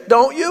lunatic,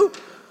 don't you?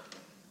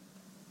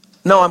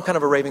 No, I'm kind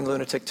of a raving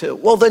lunatic too.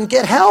 Well, then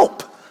get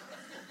help.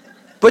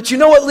 But you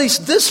know at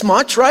least this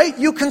much, right?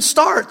 You can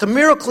start. The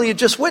miracle you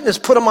just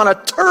witnessed put him on a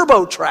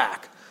turbo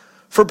track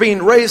for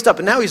being raised up.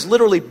 And now he's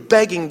literally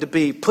begging to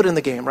be put in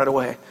the game right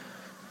away.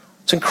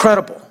 It's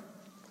incredible.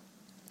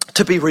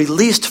 To be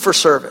released for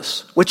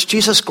service, which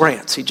Jesus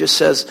grants. He just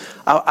says,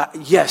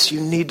 yes, you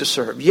need to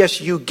serve.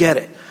 Yes, you get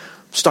it.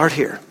 Start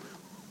here.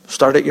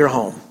 Start at your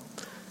home.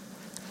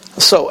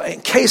 So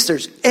in case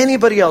there's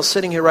anybody else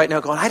sitting here right now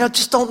going,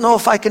 just don't know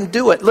if I can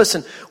do it.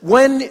 Listen,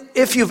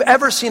 if you've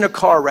ever seen a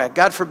car wreck,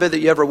 God forbid that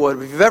you ever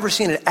would, if you've ever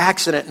seen an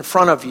accident in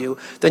front of you,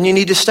 then you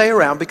need to stay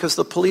around because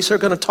the police are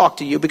going to talk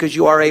to you because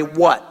you are a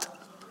what?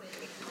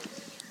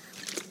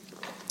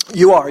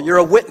 You're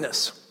a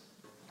witness.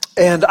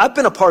 And I've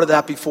been a part of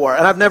that before,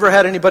 and I've never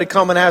had anybody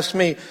come and ask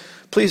me,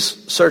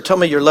 please, sir, tell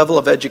me your level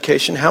of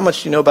education. How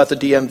much do you know about the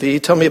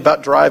DMV? Tell me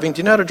about driving. Do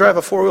you know how to drive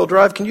a four-wheel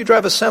drive? Can you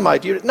drive a semi?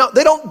 No,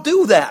 they don't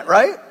do that,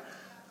 right?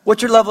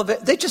 What's your level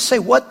of They just say,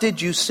 what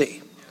did you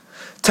see?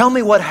 Tell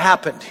me what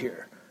happened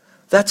here.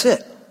 That's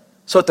it.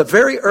 So at the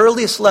very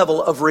earliest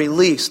level of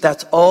release,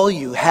 that's all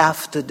you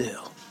have to do.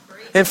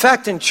 In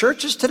fact, in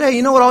churches today,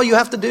 you know what all you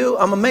have to do?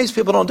 I'm amazed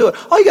people don't do it.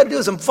 All you got to do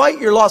is invite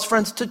your lost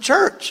friends to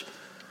church.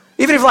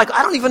 Even if I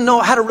don't even know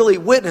how to really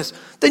witness,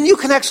 then you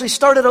can actually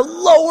start at a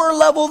lower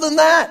level than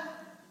that.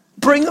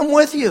 Bring them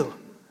with you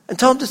and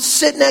tell them to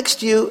sit next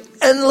to you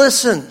and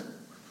listen.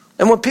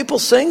 And when people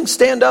sing,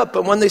 stand up.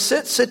 And when they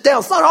sit down.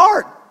 It's not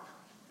hard.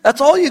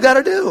 That's all you got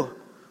to do.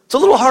 It's a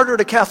little harder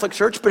at a Catholic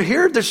church, but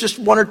here there's just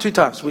one or two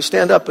times. We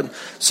stand up and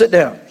sit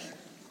down.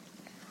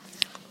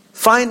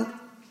 Find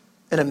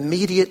an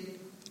immediate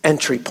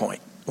entry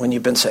point when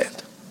you've been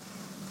saved.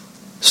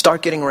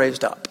 Start getting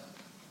raised up.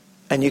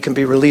 And you can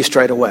be released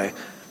right away.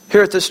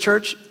 Here at this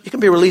church, you can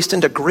be released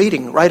into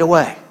greeting right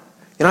away.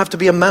 You don't have to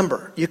be a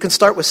member. You can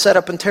start with set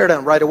up and tear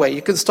down right away.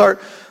 You can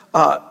start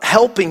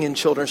helping in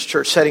children's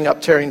church, setting up,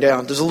 tearing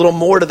down. There's a little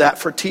more to that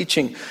for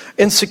teaching.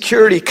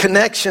 Insecurity,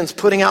 connections,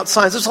 putting out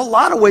signs. There's a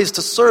lot of ways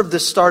to serve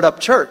this startup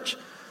church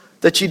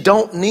that you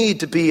don't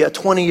need to be a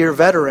 20-year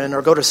veteran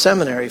or go to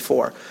seminary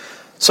for.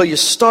 So you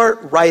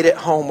start right at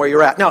home where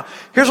you're at. Now,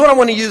 here's what I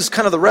want to use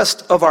kind of the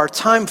rest of our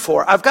time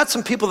for. I've got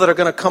some people that are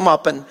going to come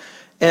up and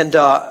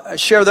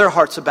share their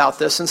hearts about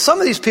this. And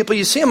some of these people,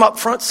 you see them up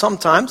front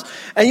sometimes,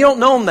 and you don't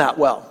know them that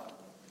well,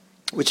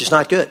 which is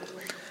not good.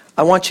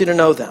 I want you to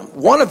know them.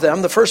 One of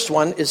them, the first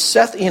one, is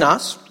Seth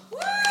Enos.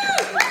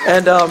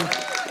 And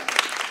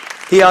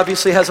he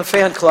obviously has a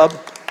fan club.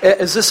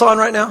 Is this on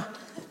right now?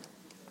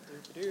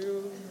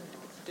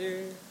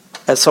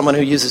 As someone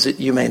who uses it,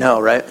 you may know,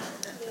 right?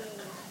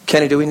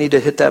 Kenny, do we need to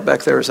hit that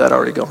back there, or is that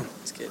already going?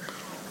 It's good.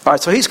 All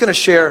right, so he's going to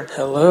share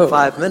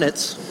 5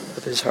 minutes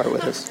of his heart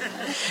with us.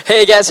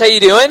 Hey guys, how you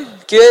doing?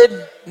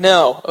 Good?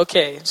 No.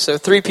 Okay, so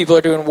 3 people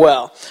are doing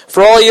well.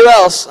 For all you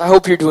else, I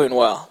hope you're doing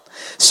well.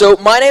 So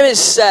my name is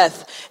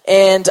Seth,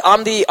 and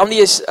I'm the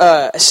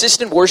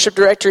assistant worship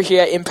director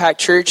here at Impact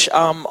Church.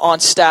 I'm on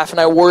staff, and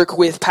I work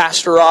with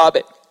Pastor Rob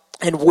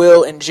and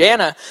Will and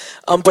Jana.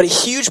 But a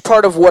huge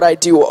part of what I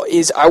do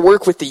is I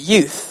work with the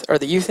youth. Are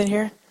the youth in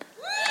here?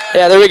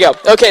 Yeah, there we go.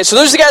 Okay, so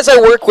those are the guys I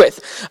work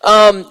with,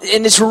 and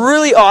it's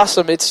really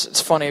awesome.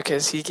 It's funny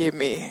because he gave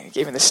me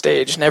the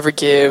stage. Never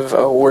give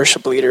a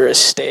worship leader a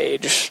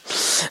stage.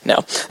 No,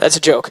 that's a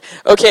joke.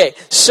 Okay,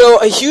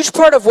 so a huge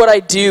part of what I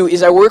do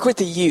is I work with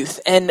the youth,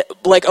 and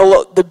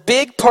the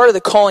big part of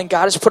the calling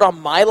God has put on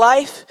my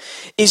life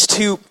is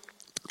to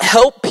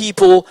help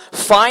people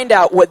find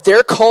out what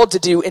they're called to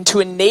do and to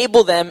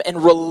enable them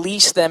and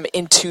release them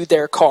into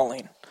their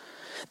calling.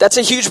 That's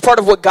a huge part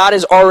of what God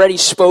has already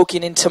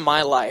spoken into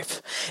my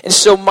life. And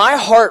so my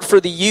heart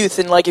for the youth,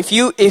 and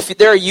if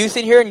there are youth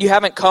in here and you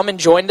haven't come and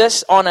joined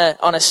us on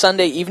a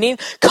Sunday evening,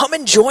 come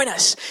and join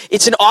us.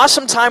 It's an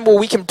awesome time where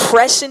we can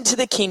press into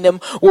the kingdom,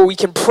 where we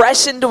can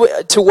press into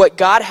what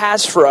God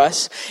has for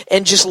us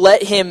and just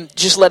let him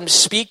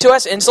speak to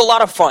us. And it's a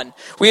lot of fun.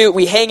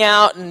 We hang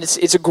out and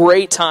it's a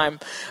great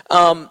time.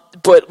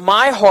 But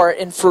my heart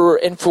and for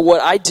what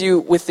I do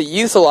with the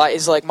youth a lot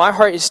is my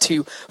heart is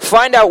to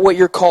find out what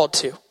you're called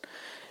to.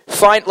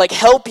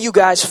 Help you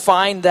guys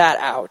find that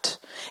out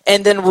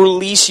and then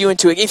release you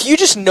into it. If you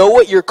just know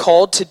what you're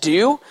called to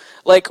do,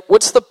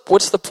 what's the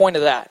point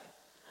of that?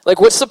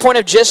 What's the point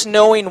of just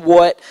knowing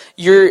what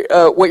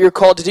you're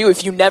called to do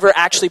if you never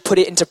actually put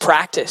it into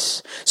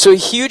practice? So a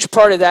huge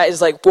part of that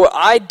is what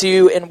I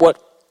do and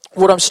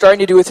what I'm starting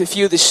to do with a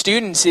few of the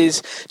students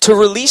is to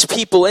release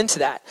people into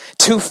that,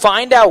 to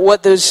find out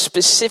what those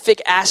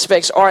specific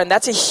aspects are, and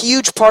that's a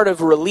huge part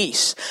of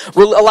release.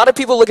 A lot of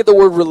people look at the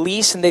word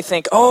release and they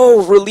think,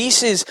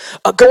 release is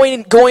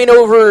going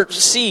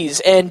overseas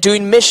and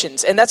doing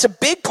missions, and that's a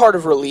big part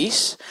of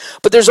release,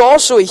 but there's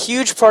also a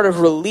huge part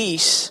of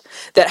release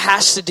that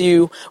has to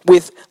do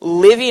with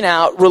living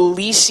out,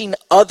 releasing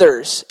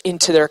others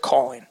into their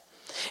calling.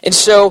 And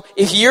so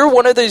if you're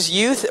one of those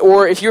youth,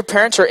 or if your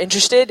parents are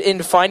interested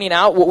in finding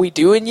out what we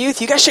do in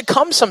youth, you guys should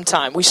come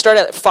sometime. We start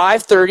at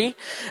 5:30.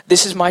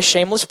 This is my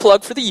shameless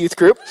plug for the youth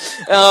group.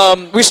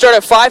 We start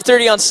at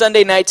 5:30 on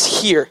Sunday nights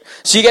here.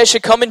 So you guys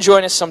should come and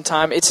join us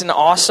sometime. It's an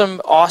awesome,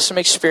 awesome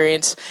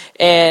experience.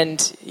 And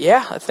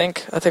yeah, I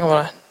think I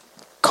want to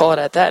call it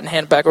at that and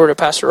hand it back over to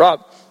Pastor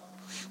Rob.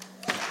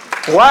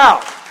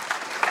 Wow.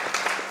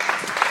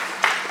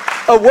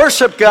 A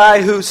worship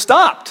guy who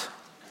stopped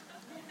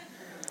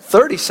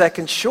 30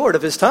 seconds short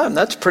of his time.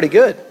 That's pretty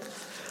good.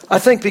 I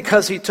think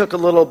because he took a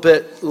little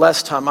bit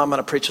less time, I'm going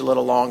to preach a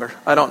little longer.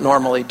 I don't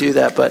normally do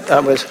that, but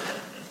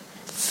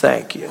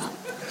thank you,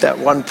 that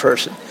one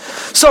person.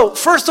 So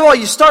first of all,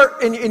 you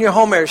start in your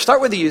home area. Start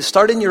with the youth.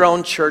 Start in your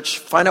own church.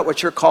 Find out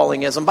what your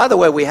calling is. And by the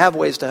way, we have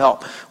ways to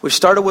help. We've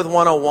started with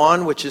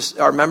 101, which is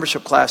our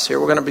membership class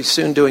here. We're going to be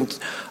soon doing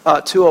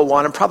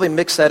 201 and probably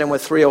mix that in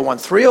with 301.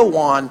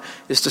 301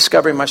 is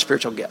discovering my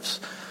spiritual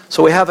gifts.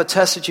 So we have a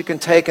test that you can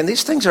take, and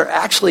these things are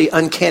actually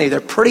uncanny.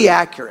 They're pretty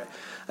accurate.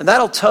 And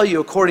that'll tell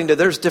you, according to,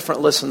 there's different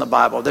lists in the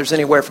Bible. There's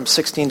anywhere from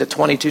 16 to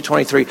 22,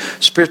 23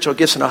 spiritual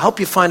gifts. And it'll help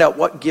you find out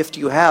what gift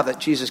you have that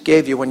Jesus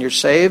gave you when you're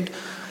saved.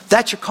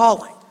 That's your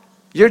calling.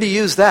 You're to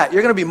use that.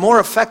 You're going to be more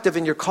effective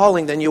in your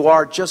calling than you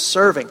are just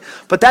serving.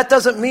 But that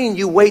doesn't mean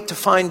you wait to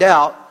find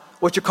out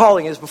what your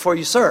calling is before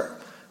you serve.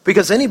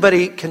 Because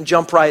anybody can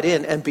jump right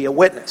in and be a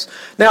witness.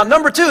 Now,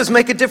 number 2 is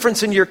make a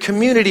difference in your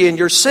community, in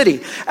your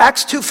city.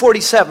 Acts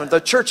 2:47,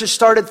 the church has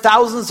started.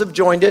 Thousands have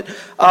joined it.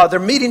 They're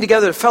meeting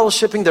together, they're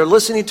fellowshipping, they're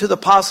listening to the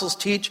apostles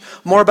teach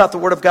more about the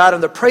Word of God,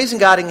 and they're praising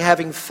God and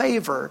having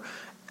favor,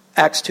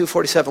 Acts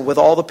 2:47, with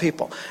all the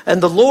people.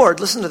 And the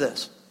Lord, listen to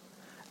this,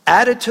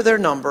 added to their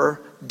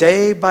number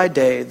day by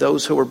day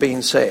those who were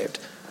being saved.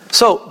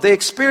 So they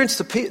experienced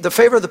the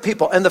favor of the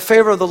people and the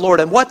favor of the Lord.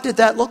 And what did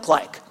that look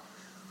like?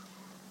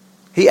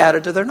 He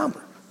added to their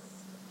number.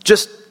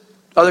 Just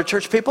other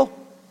church people?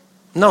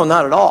 No,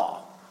 not at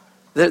all.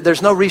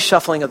 There's no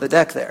reshuffling of the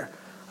deck there.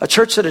 A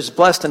church that is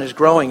blessed and is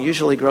growing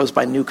usually grows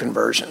by new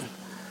conversion.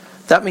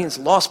 That means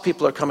lost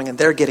people are coming and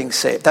they're getting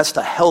saved. That's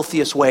the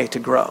healthiest way to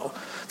grow.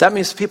 That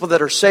means people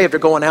that are saved are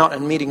going out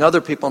and meeting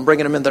other people and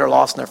bringing them in that are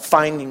lost and they're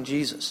finding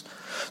Jesus.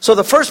 So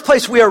the first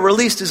place we are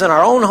released is in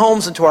our own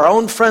homes and to our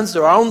own friends,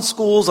 to our own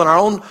schools, and our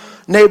own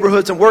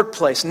neighborhoods and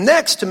workplace.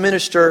 Next to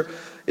minister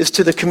is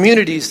to the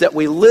communities that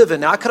we live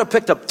in. Now, I could have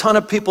picked a ton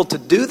of people to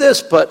do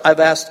this, but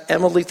I've asked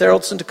Emily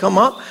Theraldson to come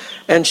up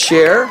and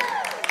share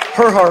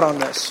her heart on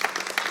this.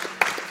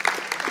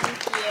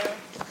 Thank you.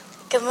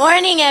 Good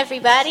morning,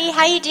 everybody.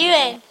 How you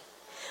doing?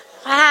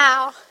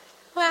 Wow,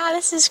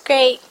 this is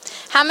great.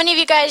 How many of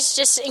you guys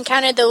just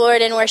encountered the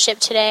Lord in worship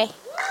today?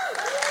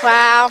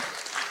 Wow,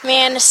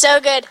 man,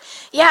 so good.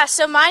 Yeah,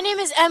 so my name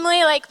is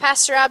Emily, like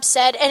Pastor Rob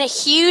said, and a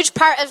huge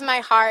part of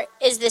my heart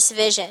is this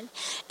vision.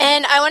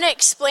 And I want to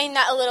explain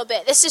that a little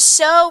bit. This is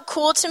so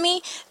cool to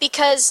me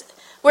because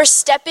we're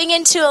stepping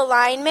into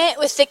alignment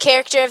with the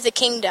character of the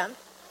kingdom.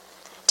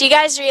 Do you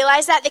guys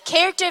realize that? The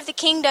character of the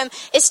kingdom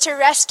is to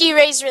rescue,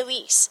 raise,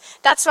 release.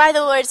 That's why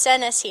the Lord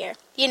sent us here,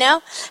 you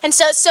know? And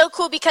so it's so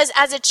cool because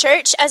as a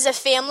church, as a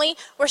family,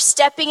 we're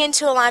stepping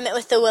into alignment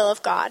with the will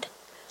of God.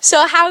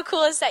 So how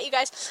cool is that, you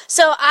guys?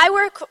 So I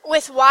work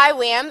with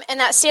YWAM, and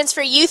that stands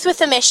for Youth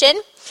with a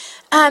Mission.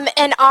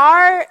 And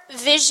our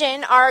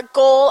vision, our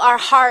goal, our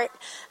heart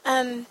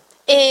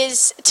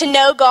is to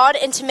know God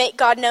and to make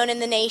God known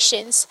in the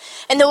nations.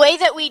 And the way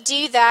that we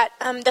do that,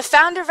 the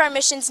founder of our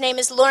mission's name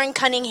is Loren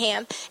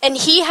Cunningham. And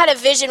he had a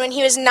vision when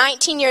he was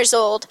 19 years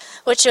old,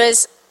 which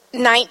was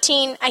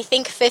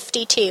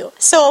 1952.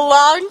 So a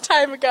long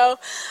time ago.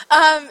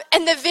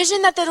 And the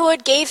vision that the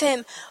Lord gave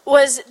him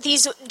was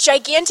these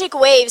gigantic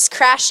waves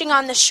crashing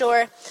on the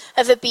shore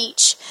of a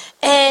beach.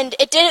 And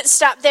it didn't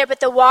stop there,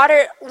 but the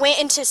water went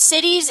into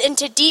cities,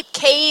 into deep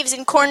caves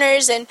and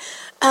corners. And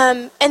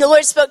the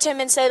Lord spoke to him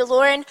and said,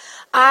 Loren,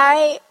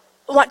 I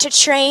want to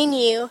train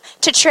you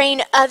to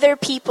train other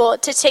people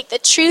to take the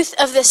truth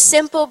of the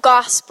simple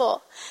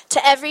gospel to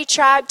every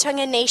tribe,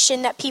 tongue, and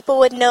nation, that people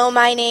would know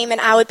my name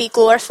and I would be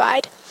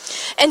glorified.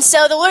 And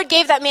so the Lord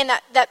gave that man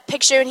that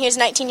picture when he was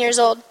 19 years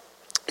old.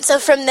 So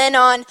from then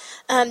on,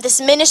 this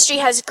ministry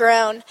has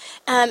grown.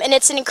 And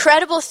it's an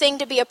incredible thing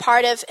to be a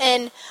part of.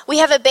 And we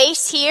have a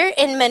base here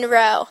in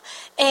Monroe.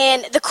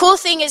 And the cool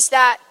thing is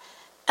that,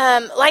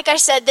 like I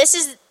said, this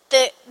is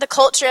the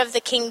culture of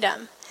the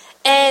kingdom.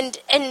 And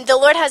the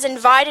Lord has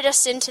invited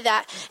us into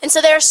that. And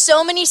so there are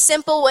so many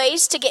simple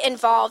ways to get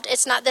involved.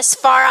 It's not this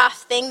far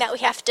off thing that we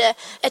have to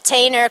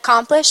attain or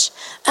accomplish.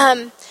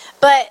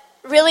 But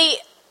really,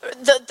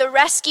 the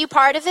rescue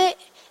part of it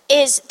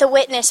is the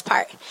witness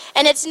part.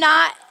 And it's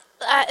not,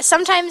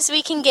 sometimes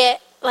we can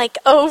get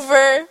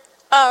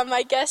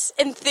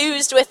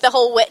enthused with the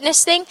whole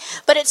witness thing.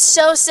 But it's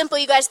so simple,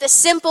 you guys. The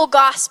simple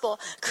gospel.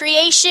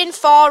 Creation,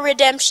 fall,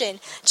 redemption.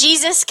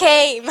 Jesus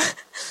came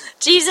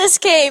Jesus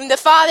came, the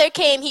Father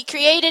came, he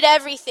created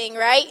everything,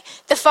 right?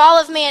 The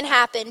fall of man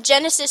happened.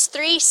 Genesis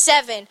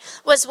 3:7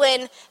 was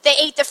when they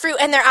ate the fruit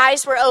and their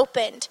eyes were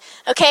opened.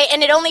 Okay,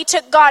 and it only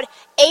took God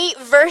 8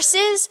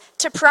 verses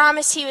to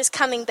promise he was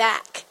coming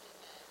back.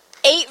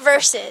 8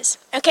 verses,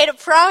 okay, to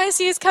promise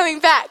he was coming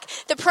back.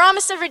 The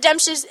promise of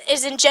redemption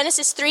is in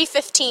Genesis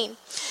 3:15.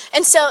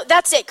 And so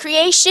that's it,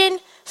 creation,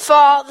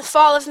 fall, the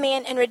fall of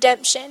man, and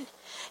redemption.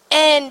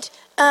 And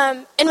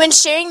when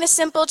sharing the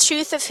simple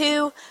truth of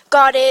who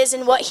God is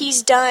and what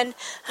he's done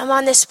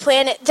on this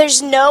planet,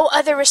 there's no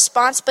other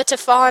response but to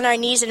fall on our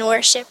knees and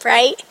worship,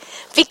 right?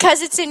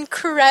 Because it's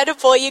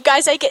incredible. You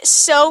guys, I get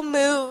so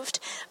moved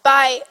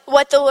by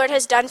what the Lord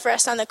has done for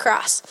us on the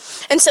cross.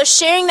 And so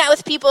sharing that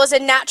with people is a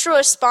natural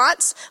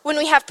response when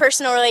we have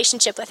personal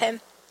relationship with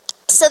him.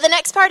 So the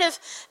next part of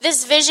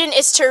this vision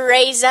is to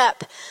raise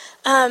up.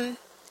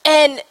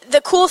 And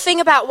the cool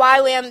thing about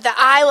YWAM that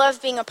I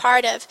love being a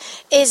part of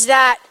is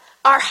that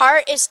our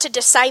heart is to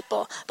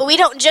disciple. But we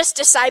don't just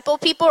disciple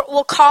people,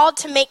 we're called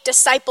to make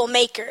disciple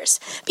makers.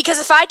 Because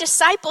if I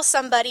disciple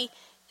somebody,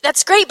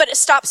 that's great, but it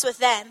stops with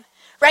them,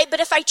 right? But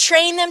if I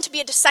train them to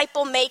be a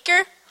disciple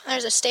maker,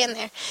 there's a stand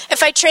there.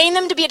 If I train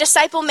them to be a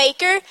disciple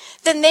maker,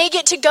 then they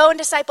get to go and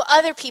disciple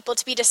other people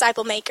to be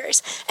disciple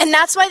makers. And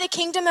that's why the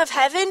kingdom of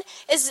heaven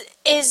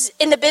is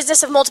in the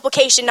business of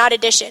multiplication, not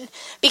addition.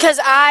 Because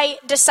I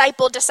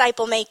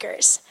disciple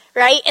makers,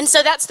 right? And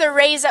so that's the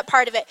raise up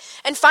part of it.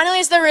 And finally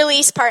is the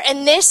release part.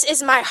 And this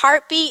is my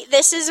heartbeat.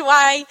 This is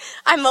why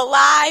I'm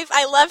alive.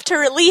 I love to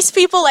release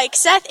people like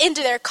Seth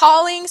into their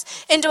callings,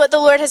 into what the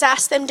Lord has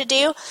asked them to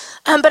do.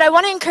 But I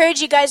want to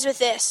encourage you guys with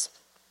this.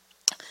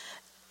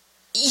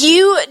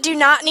 You do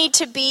not need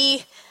to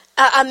be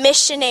a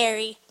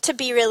missionary to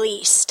be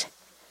released,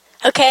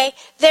 okay?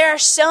 There are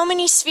so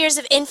many spheres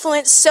of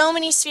influence, so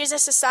many spheres of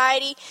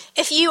society.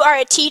 If you are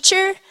a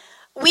teacher,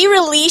 we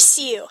release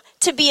you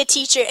to be a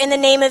teacher in the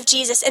name of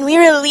Jesus. And we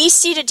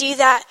release you to do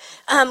that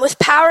with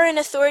power and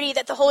authority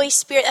that the Holy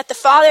Spirit, that the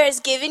Father has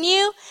given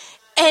you.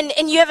 And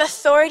you have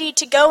authority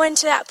to go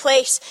into that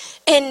place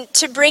and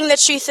to bring the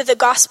truth of the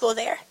gospel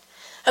there.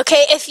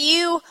 Okay, if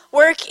you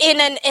work in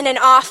an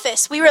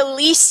office, we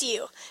release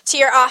you to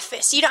your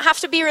office. You don't have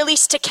to be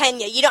released to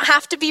Kenya. You don't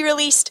have to be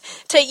released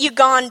to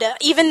Uganda,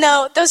 even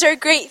though those are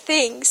great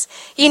things.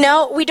 You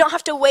know, we don't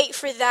have to wait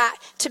for that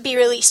to be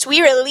released. We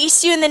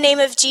release you in the name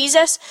of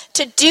Jesus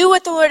to do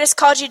what the Lord has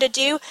called you to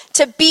do,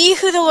 to be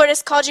who the Lord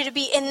has called you to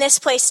be in this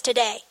place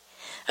today.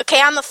 Okay,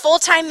 I'm a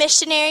full-time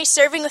missionary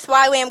serving with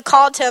YWAM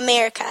called to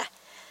America.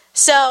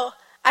 So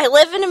I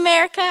live in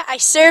America, I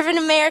serve in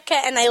America,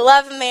 and I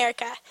love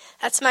America.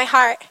 That's my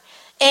heart.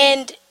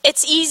 And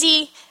it's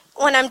easy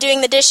when I'm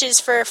doing the dishes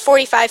for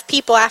 45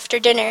 people after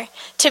dinner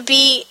to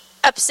be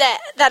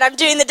upset that I'm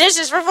doing the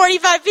dishes for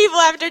 45 people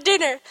after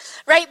dinner,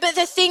 right? But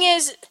the thing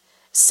is,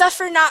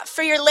 suffer not,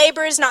 for your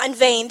labor is not in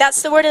vain.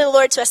 That's the word of the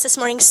Lord to us this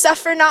morning.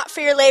 Suffer not, for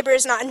your labor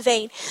is not in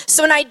vain.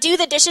 So when I do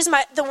the dishes,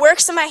 the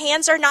works of my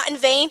hands are not in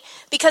vain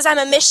because I'm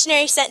a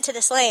missionary sent to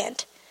this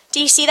land.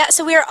 Do you see that?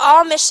 So we are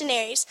all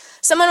missionaries.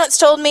 Someone once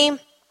told me,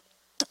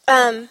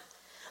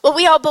 well,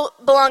 we all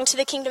belong to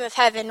the kingdom of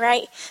heaven,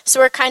 right?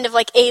 So we're kind of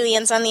like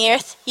aliens on the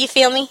earth. You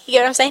feel me? You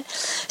get what I'm saying?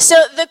 So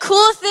the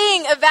cool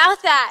thing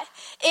about that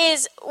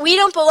is we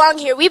don't belong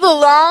here. We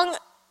belong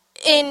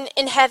in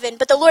heaven.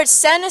 But the Lord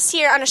sent us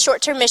here on a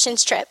short-term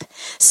missions trip.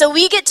 So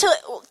we get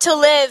to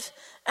live,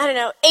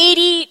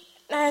 80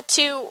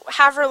 to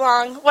however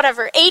long,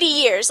 whatever, 80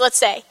 years, let's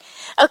say.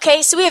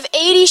 Okay, so we have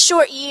 80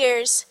 short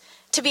years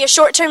to be a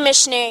short-term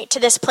missionary to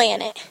this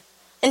planet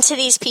and to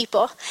these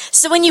people.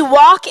 So when you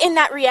walk in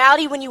that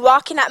reality, when you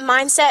walk in that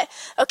mindset,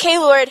 okay,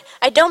 Lord,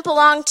 I don't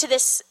belong to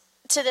this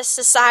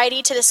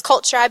society, to this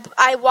culture.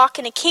 I walk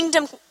in a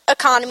kingdom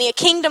economy, a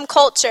kingdom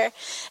culture,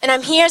 and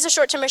I'm here as a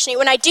short-term missionary.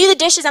 When I do the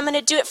dishes, I'm going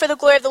to do it for the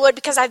glory of the Lord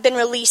because I've been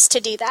released to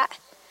do that.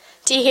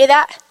 Do you hear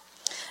that?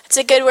 It's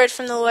a good word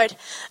from the Lord.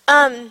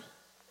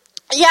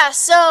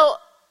 So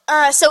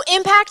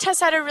Impact has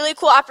had a really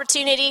cool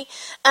opportunity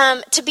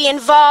to be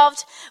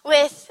involved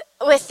with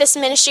this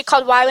ministry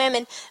called YWAM,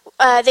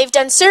 and they've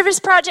done service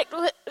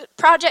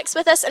projects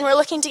with us, and we're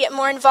looking to get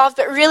more involved.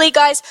 But really,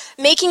 guys,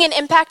 making an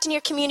impact in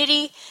your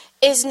community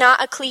is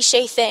not a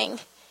cliche thing.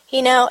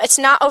 You know, it's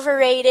not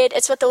overrated.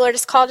 It's what the Lord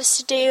has called us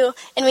to do,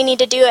 and we need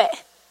to do it.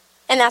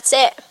 And that's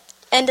it.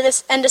 End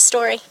of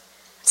story.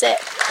 That's it.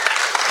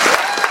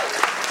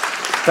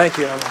 Thank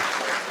you, Emma.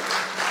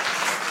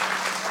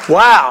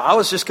 Wow, I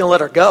was just going to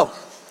let her go.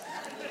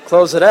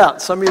 Close it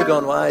out. Some of you are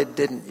going, why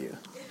didn't you?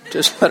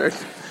 Just let her.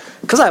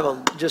 Because I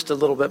have just a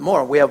little bit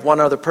more. We have one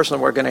other person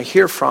we're going to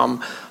hear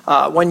from.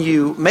 When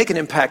you make an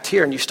impact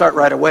here and you start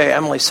right away,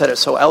 Emily said it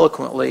so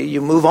eloquently,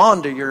 you move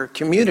on to your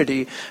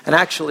community. And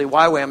actually,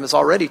 YWAM has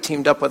already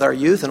teamed up with our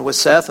youth and with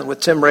Seth and with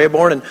Tim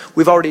Rayborn. And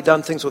we've already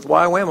done things with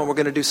YWAM, and we're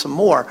going to do some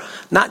more.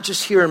 Not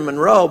just here in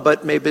Monroe,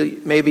 but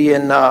maybe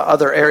in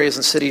other areas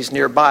and cities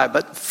nearby.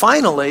 But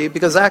finally,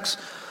 because Acts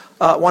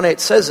 1:8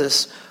 says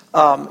this,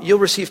 you'll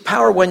receive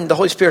power when the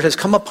Holy Spirit has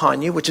come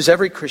upon you, which is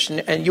every Christian,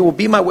 and you will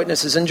be my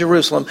witnesses in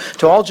Jerusalem,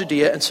 to all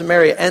Judea and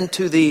Samaria, and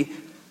to the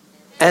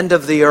end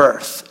of the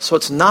earth. So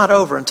it's not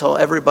over until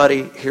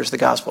everybody hears the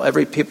gospel,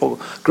 every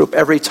people group,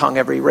 every tongue,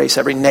 every race,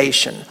 every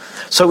nation.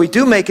 So we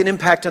do make an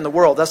impact in the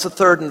world. That's the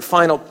third and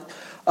final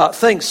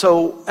thing.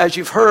 So as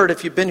you've heard,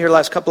 if you've been here the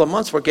last couple of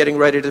months, we're getting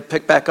ready to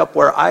pick back up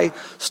where I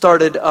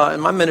started in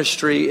my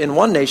ministry in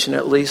one nation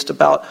at least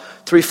about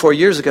 3-4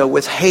 years ago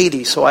with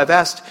Haiti. So I've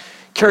asked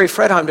Carrie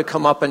Fredheim to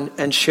come up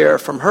and share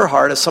from her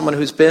heart as someone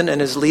who's been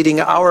and is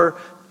leading our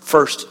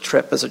first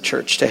trip as a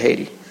church to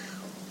Haiti.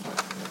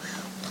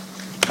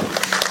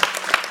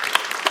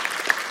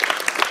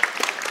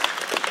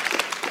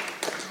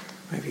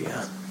 Maybe,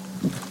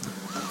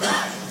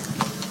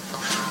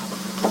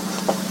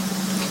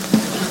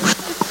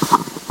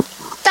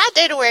 Bad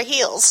day to wear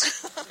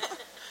heels.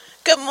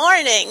 Good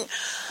morning.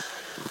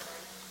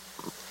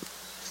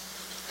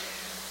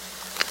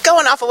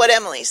 Going off of what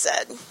Emily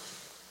said,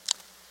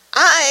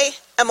 I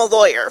am a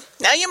lawyer.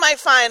 Now you might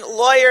find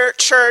lawyer,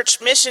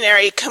 church,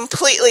 missionary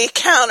completely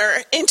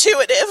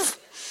counterintuitive.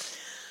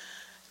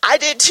 I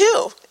did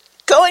too.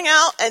 Going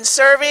out and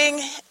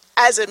serving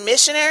as a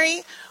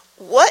missionary,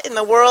 what in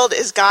the world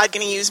is God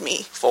going to use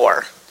me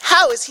for?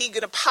 How is he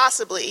going to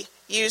possibly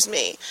use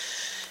me?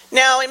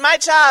 Now, in my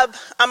job,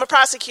 I'm a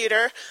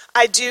prosecutor.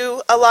 I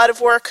do a lot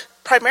of work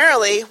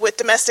primarily with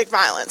domestic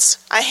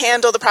violence. I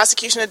handle the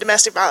prosecution of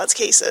domestic violence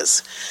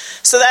cases.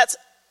 So that's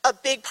a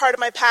big part of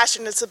my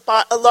passion. It's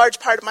a large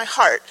part of my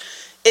heart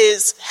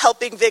is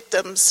helping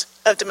victims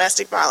of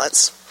domestic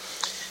violence.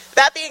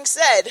 That being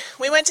said,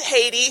 we went to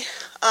Haiti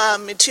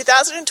in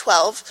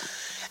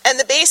 2012. And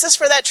the basis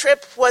for that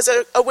trip was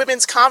a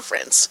women's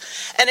conference.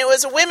 And it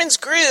was a women's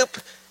group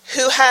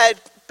who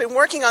had been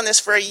working on this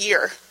for a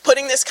year,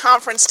 putting this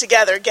conference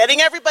together,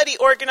 getting everybody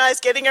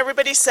organized, getting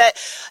everybody set.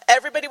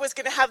 Everybody was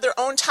going to have their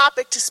own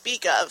topic to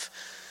speak of.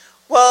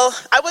 Well,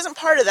 I wasn't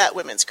part of that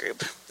women's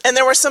group. And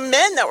there were some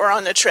men that were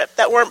on the trip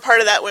that weren't part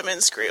of that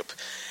women's group.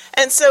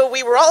 And so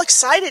we were all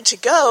excited to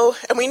go,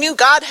 and we knew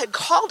God had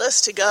called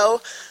us to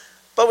go.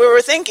 But we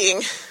were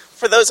thinking,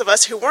 for those of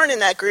us who weren't in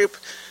that group,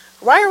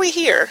 why are we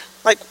here?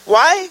 Like,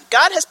 why?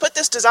 God has put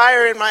this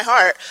desire in my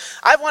heart.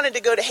 I've wanted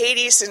to go to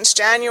Haiti since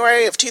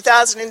January of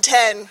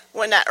 2010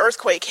 when that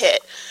earthquake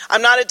hit.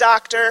 I'm not a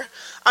doctor.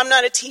 I'm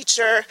not a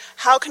teacher.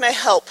 How can I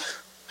help?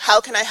 How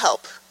can I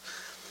help?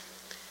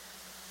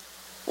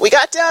 We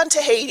got down to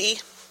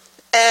Haiti,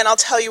 and I'll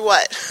tell you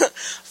what.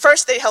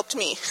 First, they helped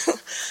me.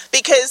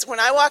 Because when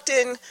I walked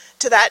in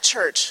to that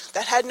church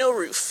that had no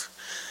roof,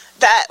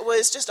 that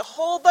was just a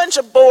whole bunch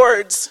of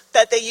boards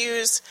that they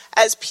use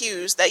as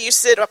pews that you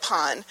sit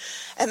upon.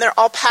 And they're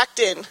all packed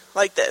in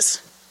like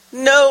this.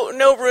 No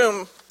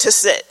room to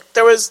sit.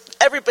 There was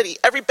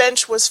every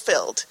bench was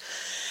filled.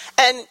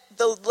 And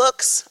the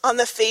looks on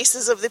the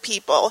faces of the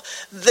people,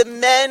 the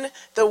men,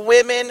 the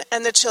women,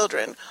 and the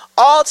children,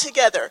 all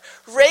together,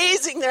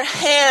 raising their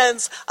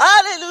hands,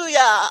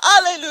 Alleluia,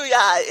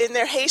 Alleluia, in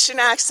their Haitian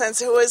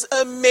accents. It was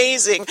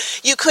amazing.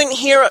 You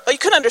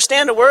couldn't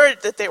understand a word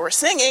that they were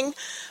singing,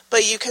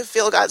 but you could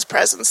feel God's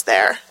presence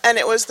there. And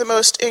it was the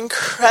most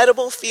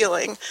incredible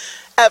feeling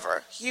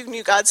ever. You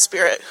knew God's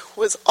Spirit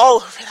was all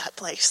over that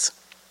place.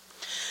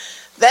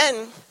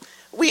 Then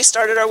we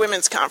started our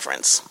women's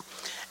conference.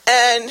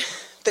 And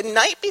the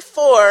night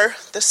before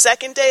the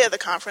second day of the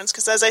conference,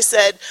 because as I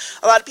said,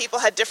 a lot of people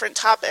had different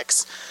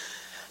topics,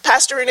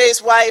 Pastor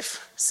Renee's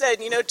wife said,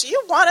 do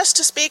you want us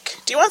to speak?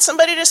 Do you want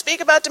somebody to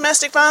speak about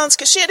domestic violence?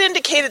 Because she had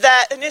indicated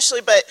that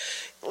initially, but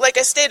like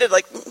I stated,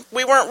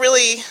 we weren't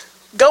really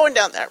going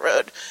down that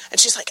road. And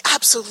she's like,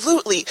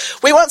 absolutely.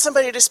 We want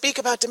somebody to speak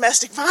about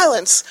domestic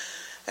violence.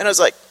 And I was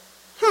like,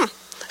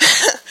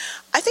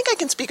 I think I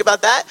can speak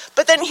about that.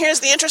 But then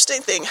here's the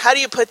interesting thing. How do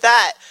you put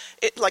that,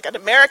 like an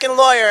American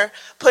lawyer,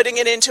 putting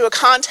it into a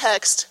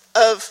context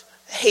of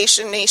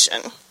Haitian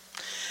nation?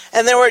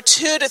 And there were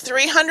 200 to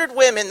 300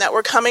 women that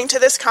were coming to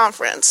this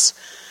conference.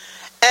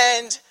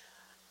 And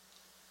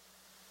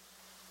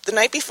the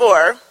night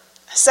before,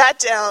 I sat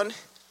down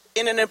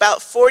in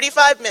about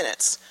 45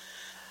 minutes.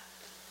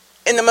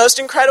 In the most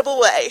incredible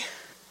way,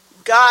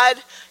 God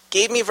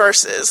gave me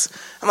verses.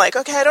 I'm like,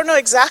 okay, I don't know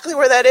exactly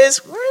where that is.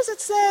 Where does it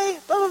say?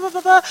 Blah, blah, blah,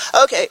 blah,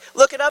 blah. Okay,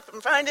 look it up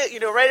and find it,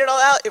 write it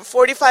all out. In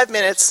 45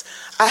 minutes,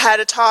 I had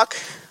a talk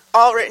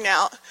all written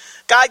out.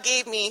 God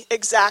gave me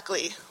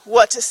exactly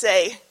what to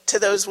say to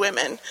those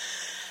women.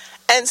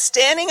 And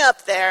standing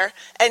up there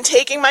and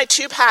taking my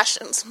two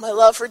passions, my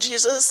love for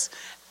Jesus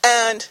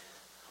and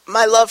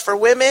my love for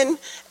women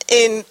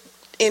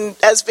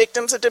as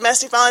victims of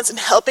domestic violence and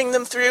helping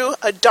them through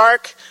a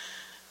dark,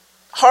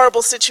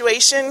 horrible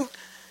situation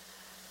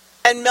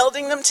and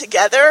melding them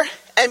together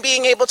and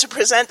being able to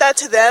present that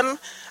to them,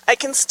 I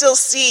can still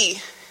see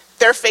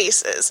their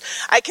faces.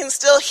 I can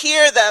still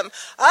hear them,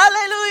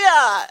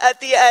 Alleluia,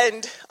 at the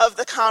end of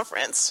the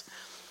conference.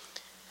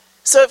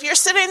 So if you're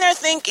sitting there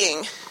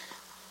thinking,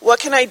 what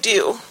can I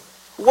do?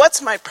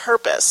 What's my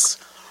purpose?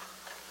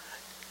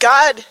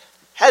 God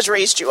has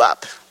raised you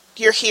up.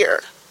 You're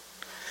here.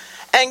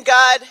 And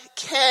God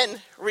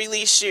can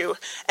release you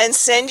and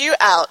send you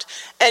out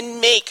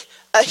and make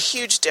a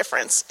huge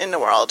difference in the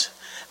world.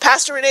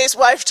 Pastor Renee's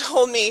wife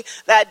told me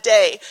that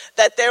day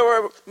that there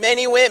were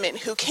many women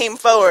who came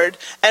forward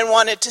and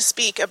wanted to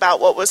speak about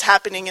what was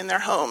happening in their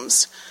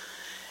homes.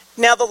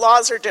 Now the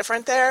laws are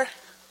different there,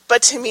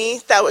 but to me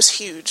that was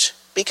huge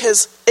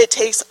because it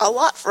takes a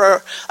lot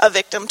for a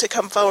victim to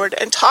come forward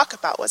and talk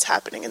about what's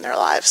happening in their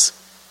lives.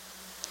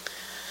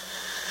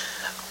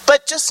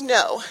 But just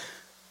know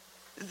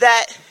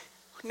that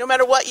no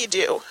matter what you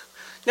do,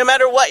 no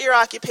matter what your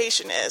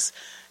occupation is,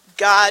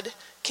 God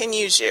can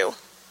use you.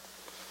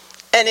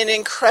 And in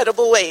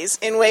incredible ways,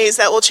 in ways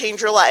that will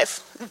change your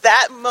life.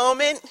 That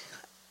moment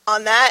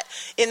in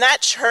that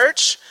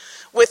church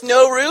with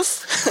no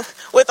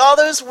roof, with all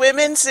those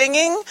women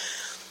singing,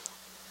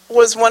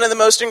 was one of the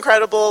most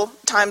incredible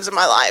times of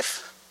my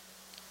life.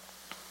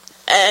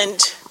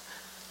 And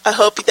I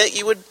hope that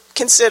you would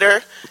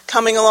consider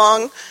coming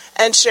along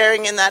and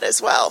sharing in that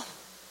as well.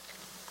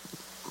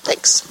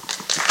 Thanks.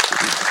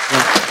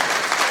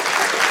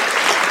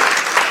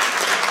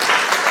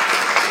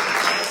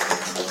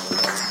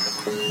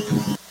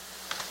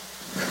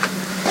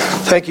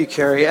 Thank you,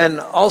 Carrie. And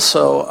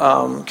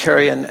also,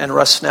 Carrie and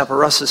Russ Snapper.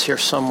 Russ is here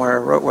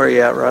somewhere. Where are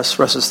you at, Russ?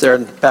 Russ is there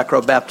in Back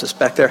Row Baptist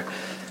back there.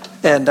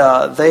 And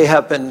they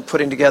have been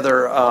putting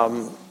together,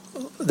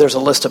 there's a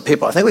list of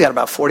people. I think we got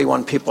about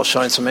 41 people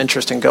showing some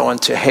interest in going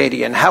to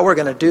Haiti. And how we're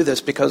going to do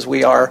this, because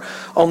we are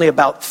only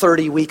about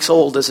 30 weeks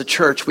old as a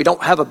church, we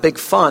don't have a big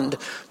fund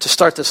to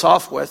start this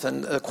off with.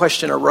 And the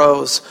question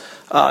arose,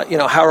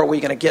 how are we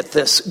going to get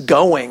this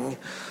going?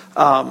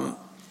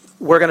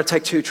 We're going to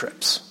take 2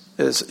 trips.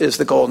 Is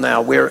the goal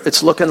now.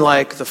 It's looking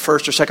like the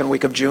first or second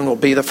week of June will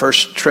be the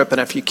first trip, and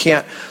if you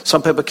can't,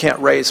 some people can't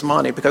raise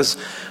money because,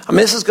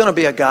 this is going to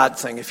be a God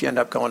thing if you end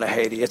up going to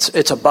Haiti.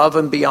 It's above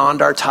and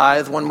beyond our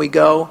tithe when we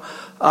go.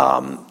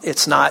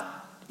 It's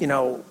not,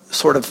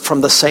 sort of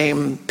from the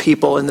same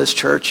people in this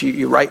church.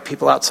 You write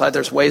people outside.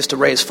 There's ways to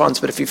raise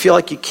funds, but if you feel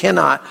like you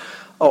cannot,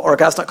 or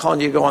God's not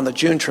calling you to go on the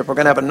June trip, we're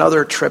going to have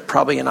another trip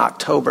probably in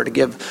October to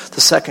give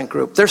the second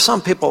group. There's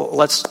some people,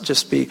 let's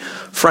just be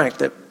frank,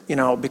 that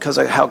because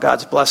of how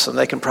God's blessed them,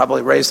 they can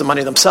probably raise the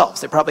money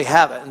themselves. They probably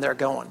have it, and they're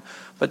going.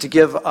 But to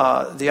give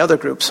the other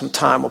group some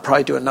time, we'll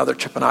probably do another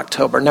trip in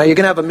October. Now, you're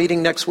going to have a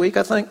meeting next week,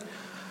 I think?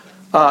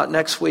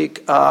 Next week.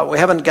 We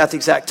haven't got the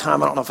exact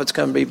time. I don't know if it's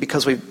going to be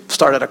because we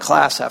started a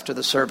class after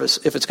the service,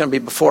 if it's going to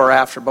be before or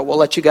after. But we'll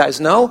let you guys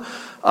know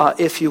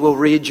if you will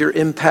read your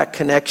Impact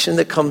Connection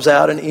that comes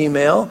out in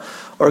email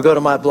or go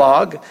to my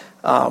blog.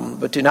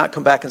 But do not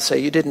come back and say,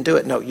 you didn't do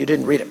it. No, you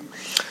didn't read it.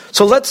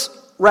 So let's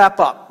wrap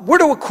up. We're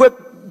to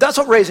equip. That's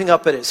what raising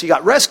up it is. You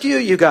got rescue,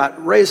 you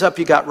got raise up,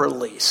 you got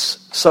release.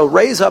 So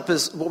raise up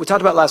is what we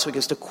talked about last week,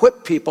 is to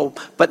equip people,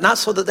 but not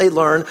so that they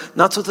learn,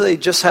 not so that they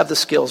just have the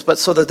skills, but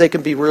so that they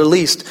can be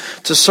released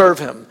to serve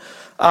him.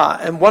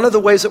 And one of the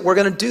ways that we're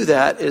going to do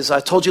that is,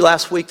 I told you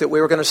last week that we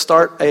were going to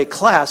start a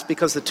class,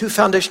 because the 2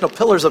 foundational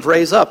pillars of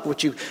Raise Up,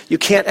 which you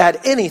can't add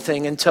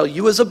anything until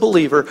you as a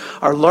believer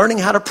are learning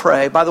how to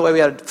pray. By the way, we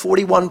had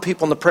 41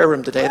 people in the prayer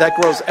room today. That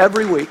grows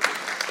every week.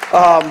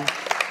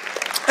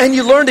 And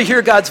you learn to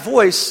hear God's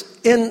voice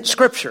in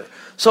Scripture.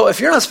 So if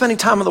you're not spending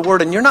time in the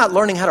Word and you're not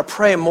learning how to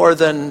pray more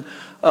than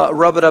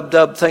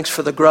rub-a-dub-dub, thanks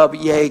for the grub,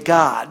 yay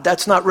God,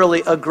 that's not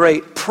really a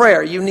great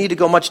prayer. You need to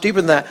go much deeper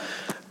than that.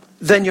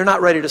 Then you're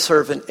not ready to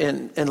serve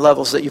in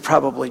levels that you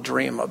probably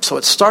dream of. So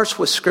it starts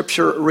with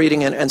Scripture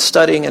reading and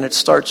studying, and it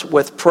starts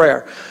with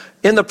prayer.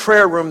 In the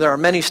prayer room, there are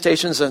many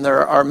stations, and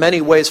there are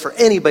many ways for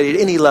anybody at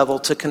any level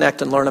to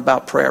connect and learn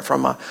about prayer,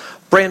 from a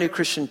brand new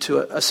Christian to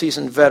a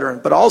seasoned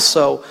veteran. But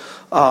also,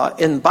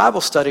 in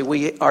Bible study,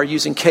 we are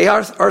using Kay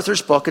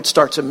Arthur's book. It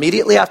starts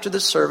immediately after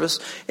this service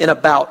in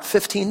about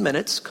 15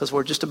 minutes, because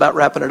we're just about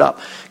wrapping it up.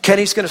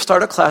 Kenny's going to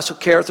start a class with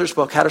Kay Arthur's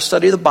book, How to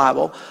Study the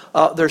Bible.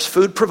 There's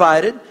food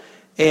provided,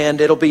 and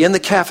it'll be in the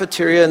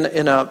cafeteria,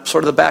 in a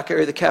sort of the back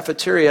area of the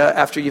cafeteria,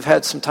 after you've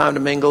had some time to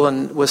mingle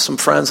and with some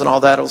friends and all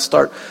that. It'll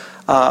start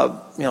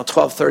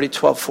 12:30,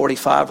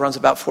 12:45, runs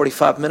about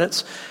 45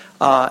 minutes.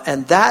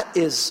 And that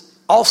is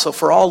also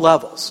for all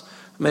levels.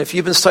 If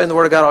you've been studying the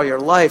Word of God all your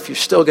life, you're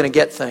still going to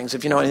get things.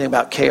 If you know anything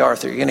about Kay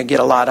Arthur, you're going to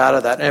get a lot out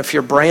of that. And if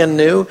you're brand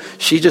new,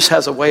 she just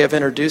has a way of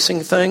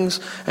introducing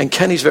things. And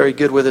Kenny's very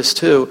good with this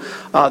too.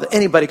 That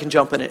anybody can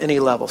jump in at any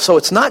level. So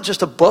it's not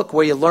just a book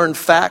where you learn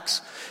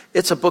facts.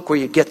 It's a book where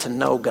you get to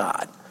know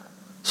God.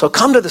 So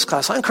come to this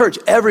class. I encourage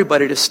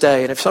everybody to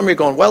stay. And if some of you are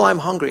going, well, I'm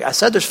hungry. I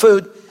said there's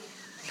food.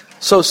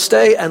 So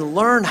stay and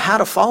learn how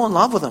to fall in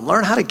love with Him.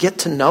 Learn how to get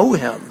to know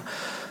Him.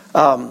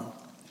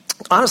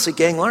 Honestly,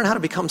 gang, learn how to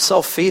become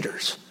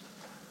self-feeders.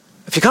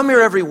 If you come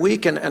here every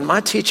week and my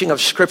teaching of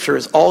Scripture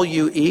is all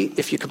you eat,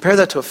 if you compare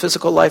that to a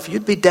physical life,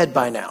 you'd be dead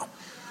by now.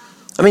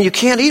 You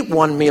can't eat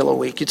one meal a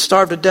week. You'd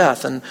starve to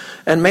death.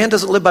 And man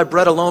doesn't live by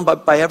bread alone,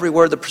 but by every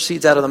word that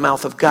proceeds out of the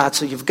mouth of God.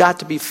 So you've got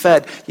to be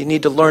fed. You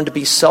need to learn to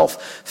be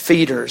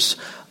self-feeders.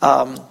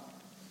 Let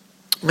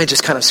me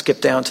just kind of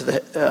skip down to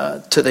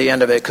the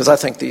end of it, because I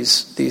think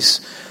these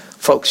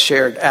folks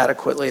shared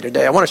adequately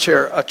today. I want to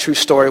share a true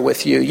story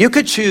with you. You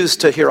could choose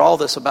to hear all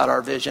this about our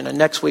vision, and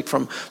next week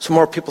from some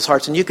more people's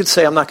hearts, and you could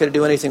say, I'm not going to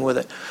do anything with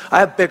it.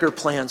 I have bigger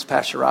plans,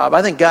 Pastor Rob.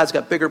 I think God's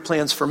got bigger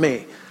plans for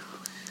me.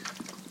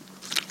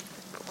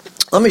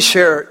 Let me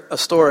share a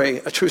story,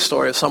 a true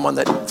story of someone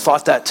that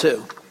thought that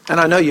too. And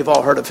I know you've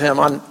all heard of him.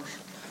 On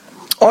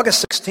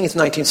August 16th,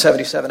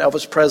 1977,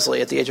 Elvis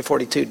Presley, at the age of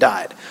 42,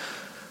 died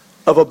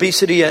of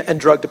obesity and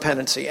drug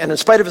dependency. And in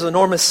spite of his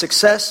enormous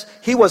success,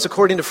 he was,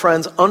 according to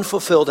friends,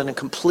 unfulfilled and a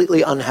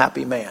completely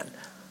unhappy man.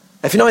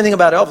 If you know anything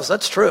about Elvis,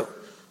 that's true.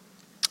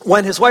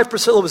 When his wife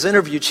Priscilla was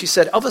interviewed, she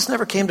said Elvis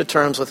never came to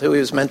terms with who he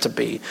was meant to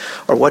be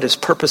or what his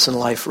purpose in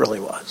life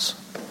really was.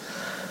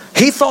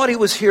 He thought he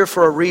was here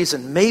for a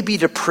reason, maybe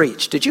to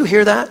preach. Did you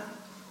hear that?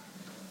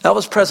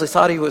 Elvis Presley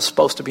thought he was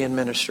supposed to be in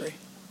ministry.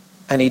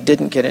 And he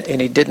didn't get it, and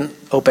he didn't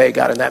obey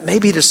God in that.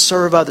 Maybe to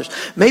serve others,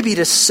 maybe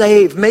to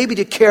save, maybe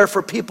to care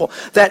for people.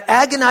 That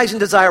agonizing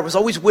desire was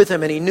always with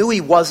him, and he knew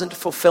he wasn't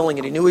fulfilling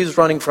it. He knew he was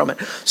running from it.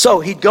 So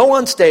he'd go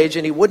on stage,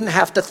 and he wouldn't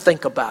have to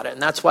think about it.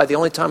 And that's why the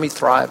only time he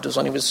thrived was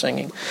when he was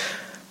singing.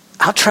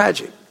 How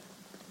tragic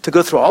to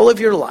go through all of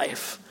your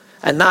life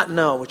and not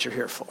know what you're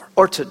here for,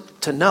 or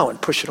to know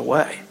and push it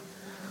away.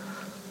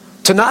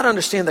 To not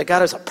understand that God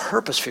has a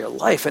purpose for your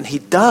life, and he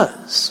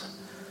does.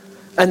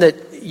 And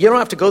that you don't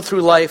have to go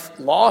through life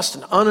lost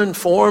and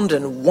uninformed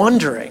and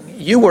wondering.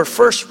 You were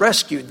first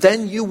rescued,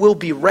 then you will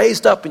be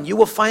raised up, and you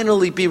will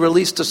finally be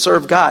released to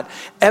serve God.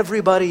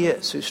 Everybody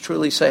is who's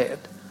truly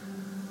saved.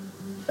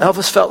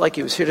 Elvis felt like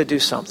he was here to do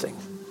something.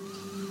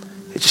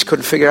 He just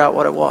couldn't figure out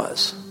what it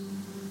was.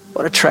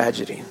 What a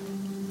tragedy.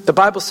 The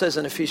Bible says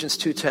in Ephesians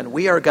 2:10,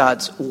 we are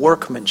God's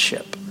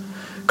workmanship,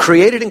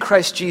 created in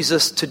Christ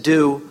Jesus to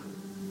do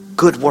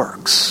good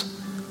works,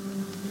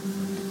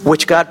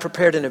 which God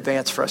prepared in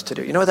advance for us to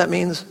do. You know what that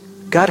means?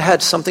 God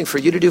had something for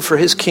you to do for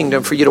his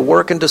kingdom, for you to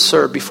work and to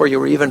serve before you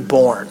were even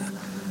born.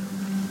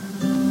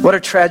 What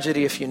a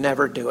tragedy if you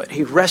never do it.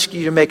 He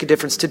rescued you to make a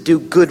difference, to do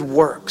good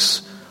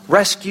works.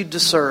 Rescued to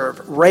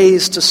serve,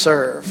 raised to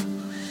serve.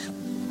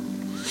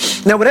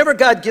 Now, whenever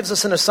God gives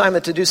us an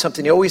assignment to do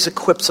something, he always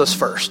equips us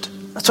first.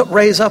 That's what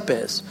raise up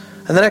is.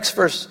 And the next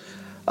verse,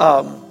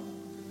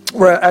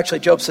 where actually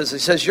Job says, he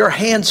says, your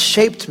hands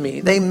shaped me,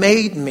 they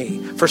made me.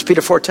 1 Peter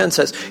 4:10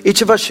 says,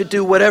 each of us should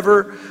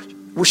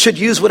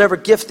use whatever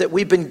gift that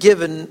we've been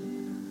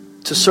given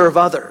to serve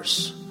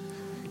others.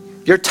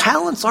 Your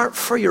talents aren't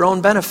for your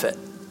own benefit.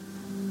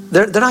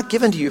 They're not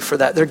given to you for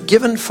that. They're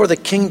given for the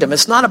kingdom.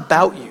 It's not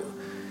about you.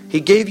 He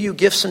gave you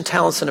gifts and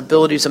talents and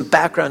abilities and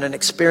background and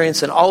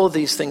experience and all of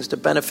these things to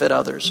benefit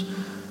others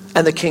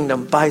and the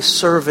kingdom by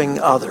serving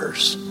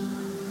others.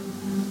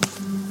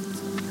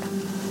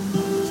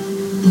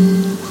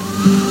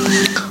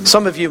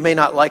 Some of you may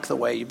not like the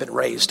way you've been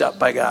raised up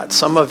by God.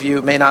 Some of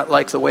you may not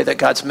like the way that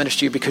God's ministered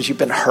to you because you've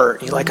been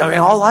hurt. You're like,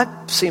 all I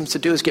seems to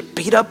do is get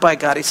beat up by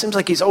God. He seems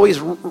like he's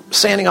always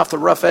sanding off the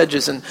rough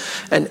edges and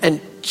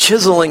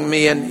chiseling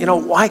me. And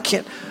why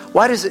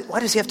does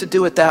he have to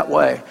do it that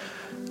way?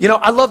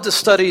 I love to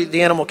study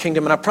the animal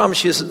kingdom, and I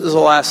promise you this is the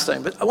last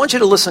thing. But I want you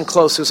to listen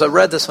close, because I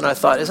read this and I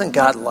thought, isn't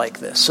God like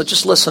this? So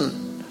just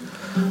listen.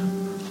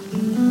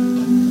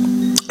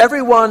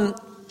 Everyone.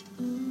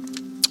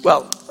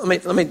 Well, let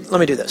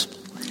me do this.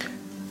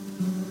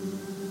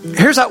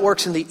 Here's how it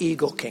works in the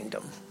eagle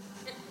kingdom.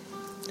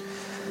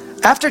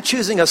 After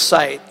choosing a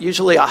site,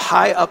 usually a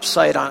high up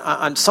site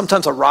on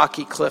sometimes a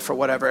rocky cliff or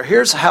whatever,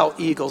 here's how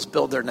eagles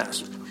build their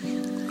nest.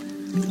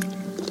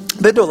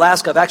 Been to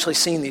Alaska, I've actually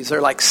seen these.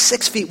 They're like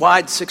 6 feet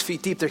wide, 6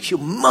 feet deep. They're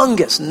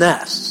humongous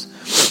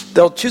nests.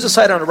 They'll choose a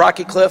site on a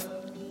rocky cliff,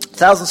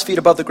 thousands of feet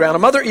above the ground. A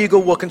mother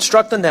eagle will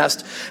construct the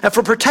nest, and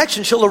for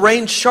protection, she'll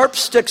arrange sharp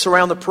sticks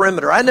around the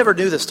perimeter. I never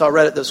knew this till I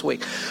read it this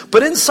week.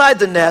 But inside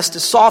the nest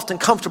is soft and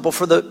comfortable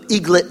for the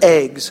eaglet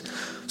eggs.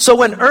 So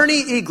when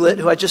Ernie Eaglet,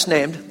 who I just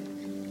named,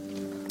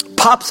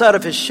 pops out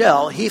of his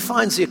shell, he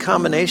finds the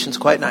accommodations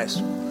quite nice.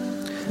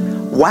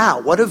 Wow,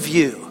 what a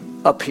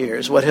view up here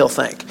is what he'll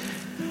think.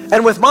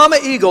 And with Mama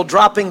Eagle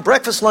dropping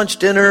breakfast, lunch,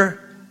 dinner,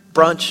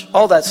 brunch,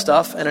 all that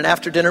stuff, and an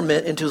after-dinner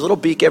mint into his little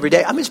beak every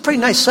day, it's a pretty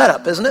nice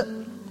setup, isn't it?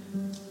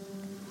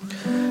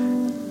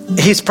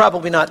 He's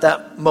probably not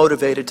that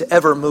motivated to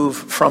ever move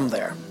from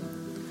there.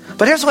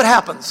 But here's what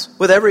happens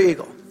with every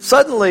eagle.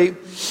 Suddenly,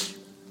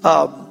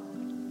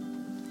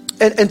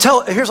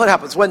 here's what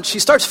happens. When she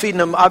starts feeding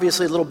them,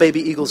 obviously little baby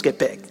eagles get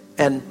big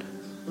and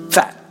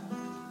fat.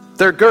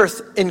 Their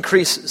girth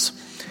increases.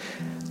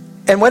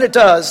 And when it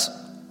does,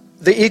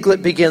 the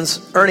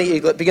Ernie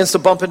Eaglet begins to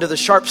bump into the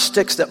sharp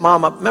sticks that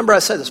Mama, remember I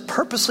said this,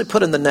 purposely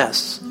put in the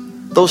nests.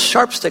 Those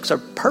sharp sticks are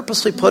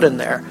purposely put in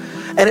there.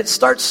 And it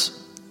starts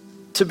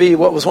to be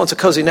what was once a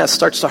cozy nest,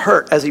 starts to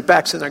hurt as he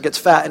backs in there and gets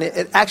fat. And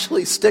it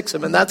actually sticks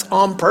him, and that's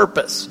on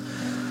purpose.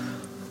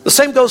 The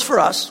same goes for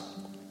us.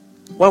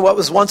 When what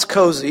was once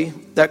cozy,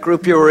 that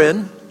group you were in,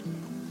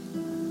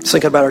 I was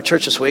thinking about our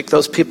church this week,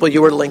 those people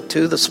you were linked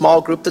to, the small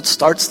group that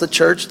starts the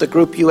church, the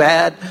group you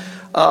had,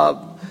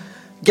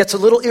 gets a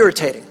little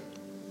irritating.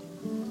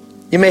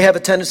 You may have a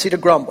tendency to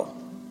grumble.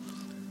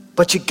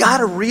 But you got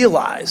to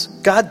realize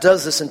God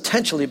does this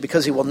intentionally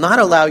because he will not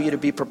allow you to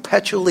be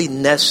perpetually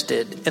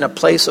nested in a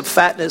place of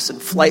fatness and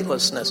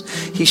flightlessness.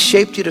 He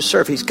shaped you to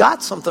serve. He's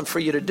got something for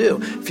you to do.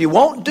 If you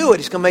won't do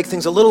it, he's going to make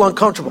things a little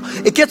uncomfortable.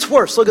 It gets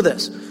worse. Look at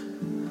this.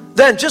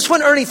 Then, just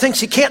when Ernie thinks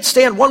he can't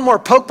stand one more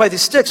poke by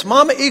these sticks,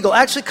 Mama Eagle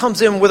actually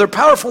comes in with her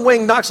powerful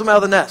wing, knocks him out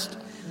of the nest.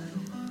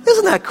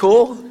 Isn't that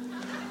cool?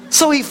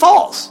 So he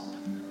falls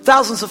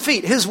thousands of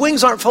feet. His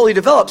wings aren't fully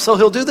developed, so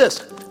he'll do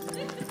this.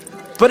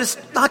 But it's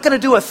not going to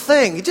do a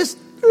thing. He just...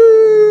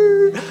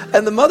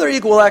 And the mother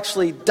eagle will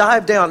actually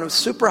dive down at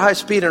super high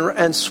speed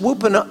and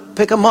swoop and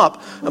pick him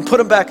up and put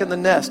him back in the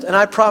nest. And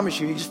I promise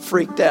you, he's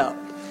freaked out.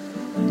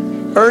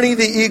 Ernie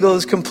the eagle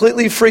is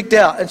completely freaked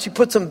out. And she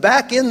puts him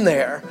back in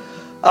there.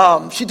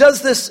 She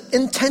does this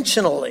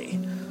intentionally.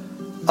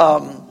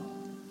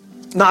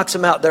 Knocks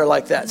him out there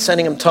like that,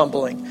 sending him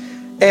tumbling.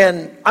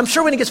 And I'm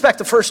sure when he gets back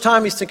the first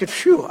time, he's thinking,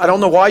 phew, I don't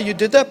know why you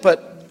did that,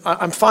 but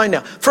I'm fine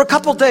now. For a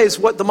couple days,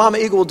 what the mama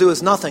eagle will do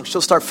is nothing.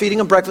 She'll start feeding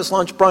him breakfast,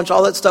 lunch, brunch,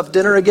 all that stuff,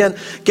 dinner again,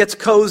 gets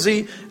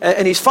cozy,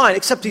 and he's fine,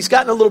 except he's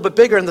gotten a little bit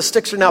bigger and the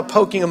sticks are now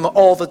poking him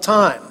all the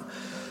time.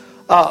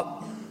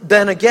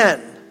 Then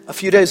again, a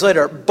few days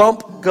later,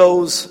 bump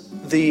goes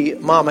the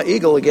mama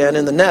eagle again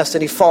in the nest,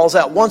 and he falls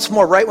out. Once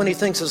more, right when he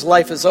thinks his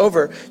life is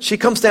over, she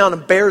comes down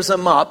and bears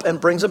him up and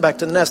brings him back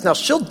to the nest. Now,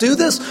 she'll do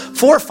this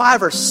 4,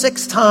 5, or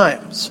 6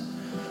 times.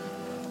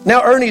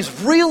 Now, Ernie's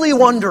really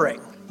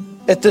wondering,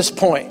 at this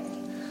point,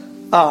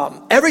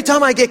 every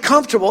time I get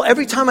comfortable,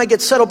 every time I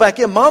get settled back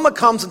in, Mama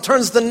comes and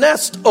turns the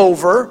nest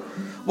over.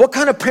 What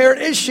kind of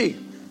parent is she?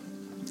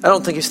 I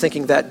don't think he's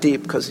thinking that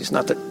deep because he's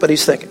not that, but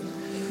he's thinking.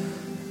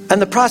 And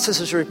the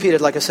process is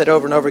repeated, like I said,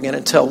 over and over again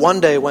until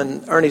one day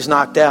when Ernie's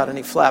knocked out and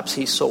he flaps,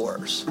 he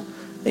soars.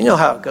 And you know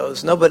how it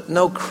goes.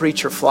 No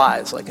creature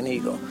flies like an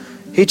eagle.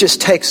 He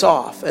just takes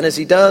off. And as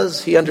he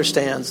does, he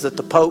understands that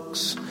the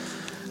pokes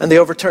and the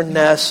overturned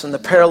nests and the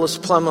perilous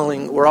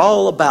plummeting were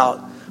all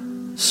about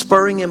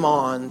spurring him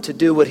on to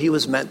do what he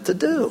was meant to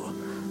do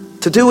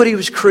what he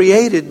was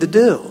created to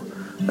do.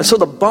 And so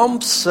the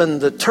bumps and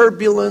the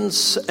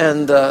turbulence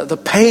and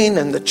the pain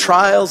and the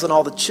trials and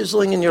all the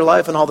chiseling in your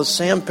life and all the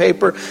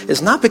sandpaper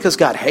is not because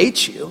God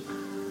hates you.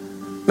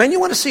 Man, you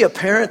want to see a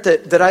parent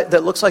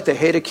that looks like they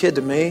hate a kid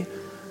to me?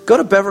 Go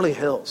to Beverly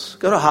Hills.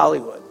 Go to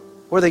Hollywood,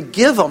 where they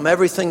give them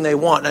everything they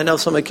want. And I know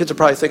some of the kids are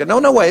probably thinking,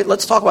 no, wait,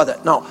 let's talk about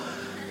that. No.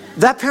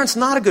 That parent's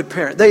not a good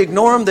parent. They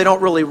ignore them. They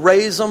don't really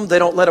raise them. They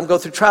don't let them go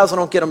through trials. They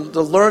don't get them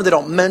to learn. They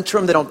don't mentor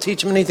them. They don't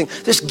teach them anything.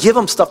 Just give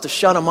them stuff to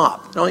shut them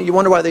up. You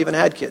wonder why they even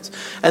had kids.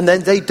 And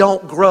then they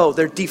don't grow.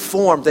 They're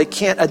deformed. They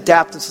can't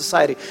adapt to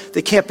society.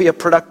 They can't be a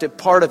productive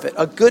part of it.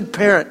 A good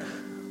parent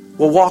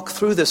will walk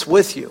through this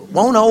with you.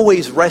 Won't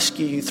always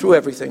rescue you through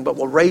everything, but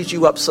will raise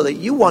you up so that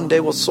you one day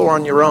will soar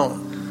on your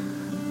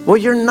own. Well,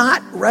 you're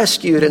not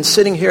rescued and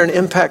sitting here in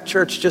Impact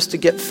Church just to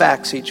get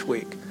facts each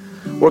week.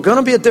 We're going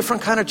to be a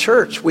different kind of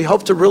church. We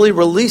hope to really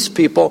release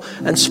people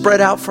and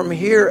spread out from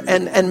here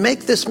and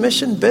make this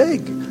mission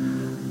big.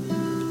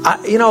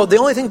 The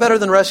only thing better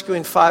than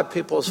rescuing 5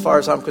 people as far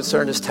as I'm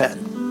concerned is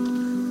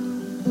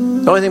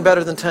 10. The only thing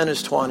better than 10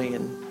 is 20.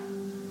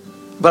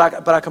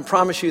 But I can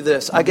promise you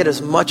this. I get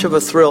as much of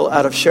a thrill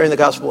out of sharing the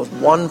gospel with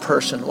one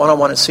person,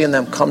 one-on-one, and seeing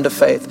them come to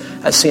faith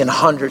as seeing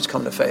hundreds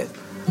come to faith.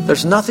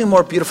 There's nothing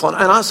more beautiful. And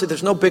honestly,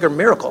 there's no bigger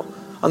miracle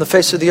on the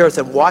face of the earth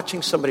than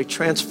watching somebody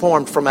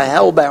transformed from a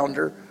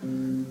hellbounder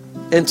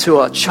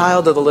into a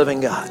child of the living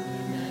God.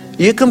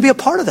 You can be a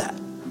part of that.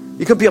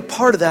 You can be a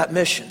part of that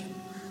mission.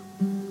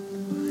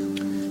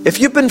 If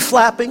you've been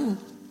flapping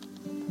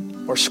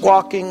or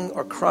squawking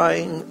or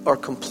crying or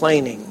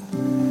complaining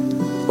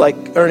like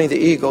Ernie the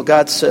eagle,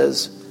 God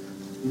says,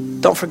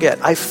 don't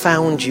forget, I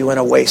found you in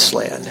a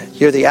wasteland.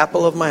 You're the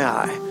apple of my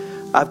eye.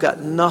 I've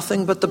got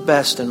nothing but the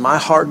best in my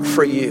heart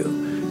for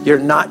you. You're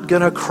not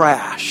going to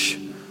crash.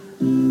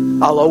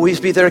 I'll always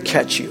be there to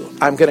catch you.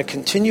 I'm going to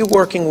continue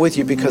working with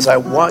you because I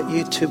want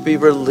you to be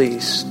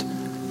released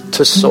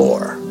to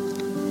soar.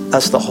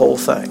 That's the whole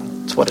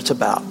thing. That's what it's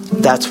about.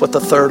 That's what the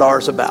third R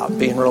is about,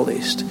 being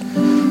released.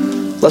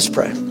 Let's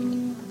pray.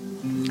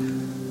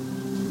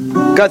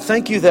 God,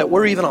 thank you that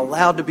we're even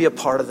allowed to be a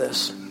part of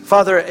this.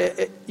 Father,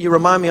 you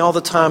remind me all the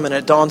time, and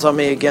it dawns on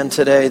me again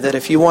today, that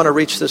if you want to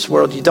reach this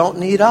world, you don't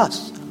need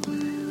us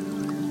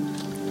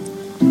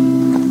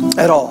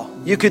at all.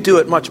 You could do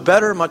it much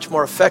better, much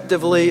more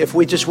effectively if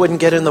we just wouldn't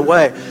get in the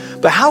way.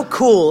 But how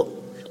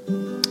cool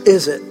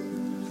is it?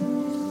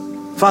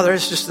 Father,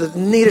 it's just the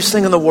neatest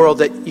thing in the world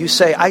that you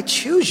say, I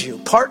choose you.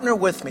 Partner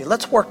with me.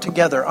 Let's work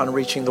together on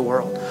reaching the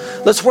world.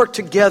 Let's work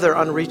together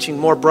on reaching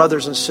more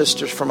brothers and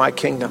sisters for my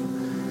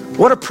kingdom.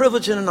 What a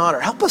privilege and an honor.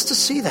 Help us to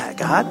see that,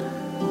 God.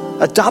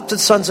 Adopted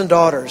sons and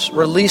daughters,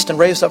 released and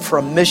raised up for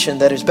a mission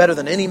that is better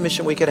than any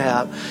mission we could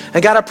have.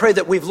 And God, I pray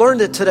that we've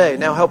learned it today.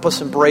 Now help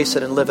us embrace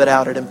it and live it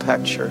out at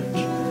Impact Church.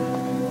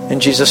 In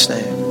Jesus'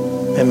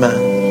 name,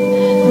 amen.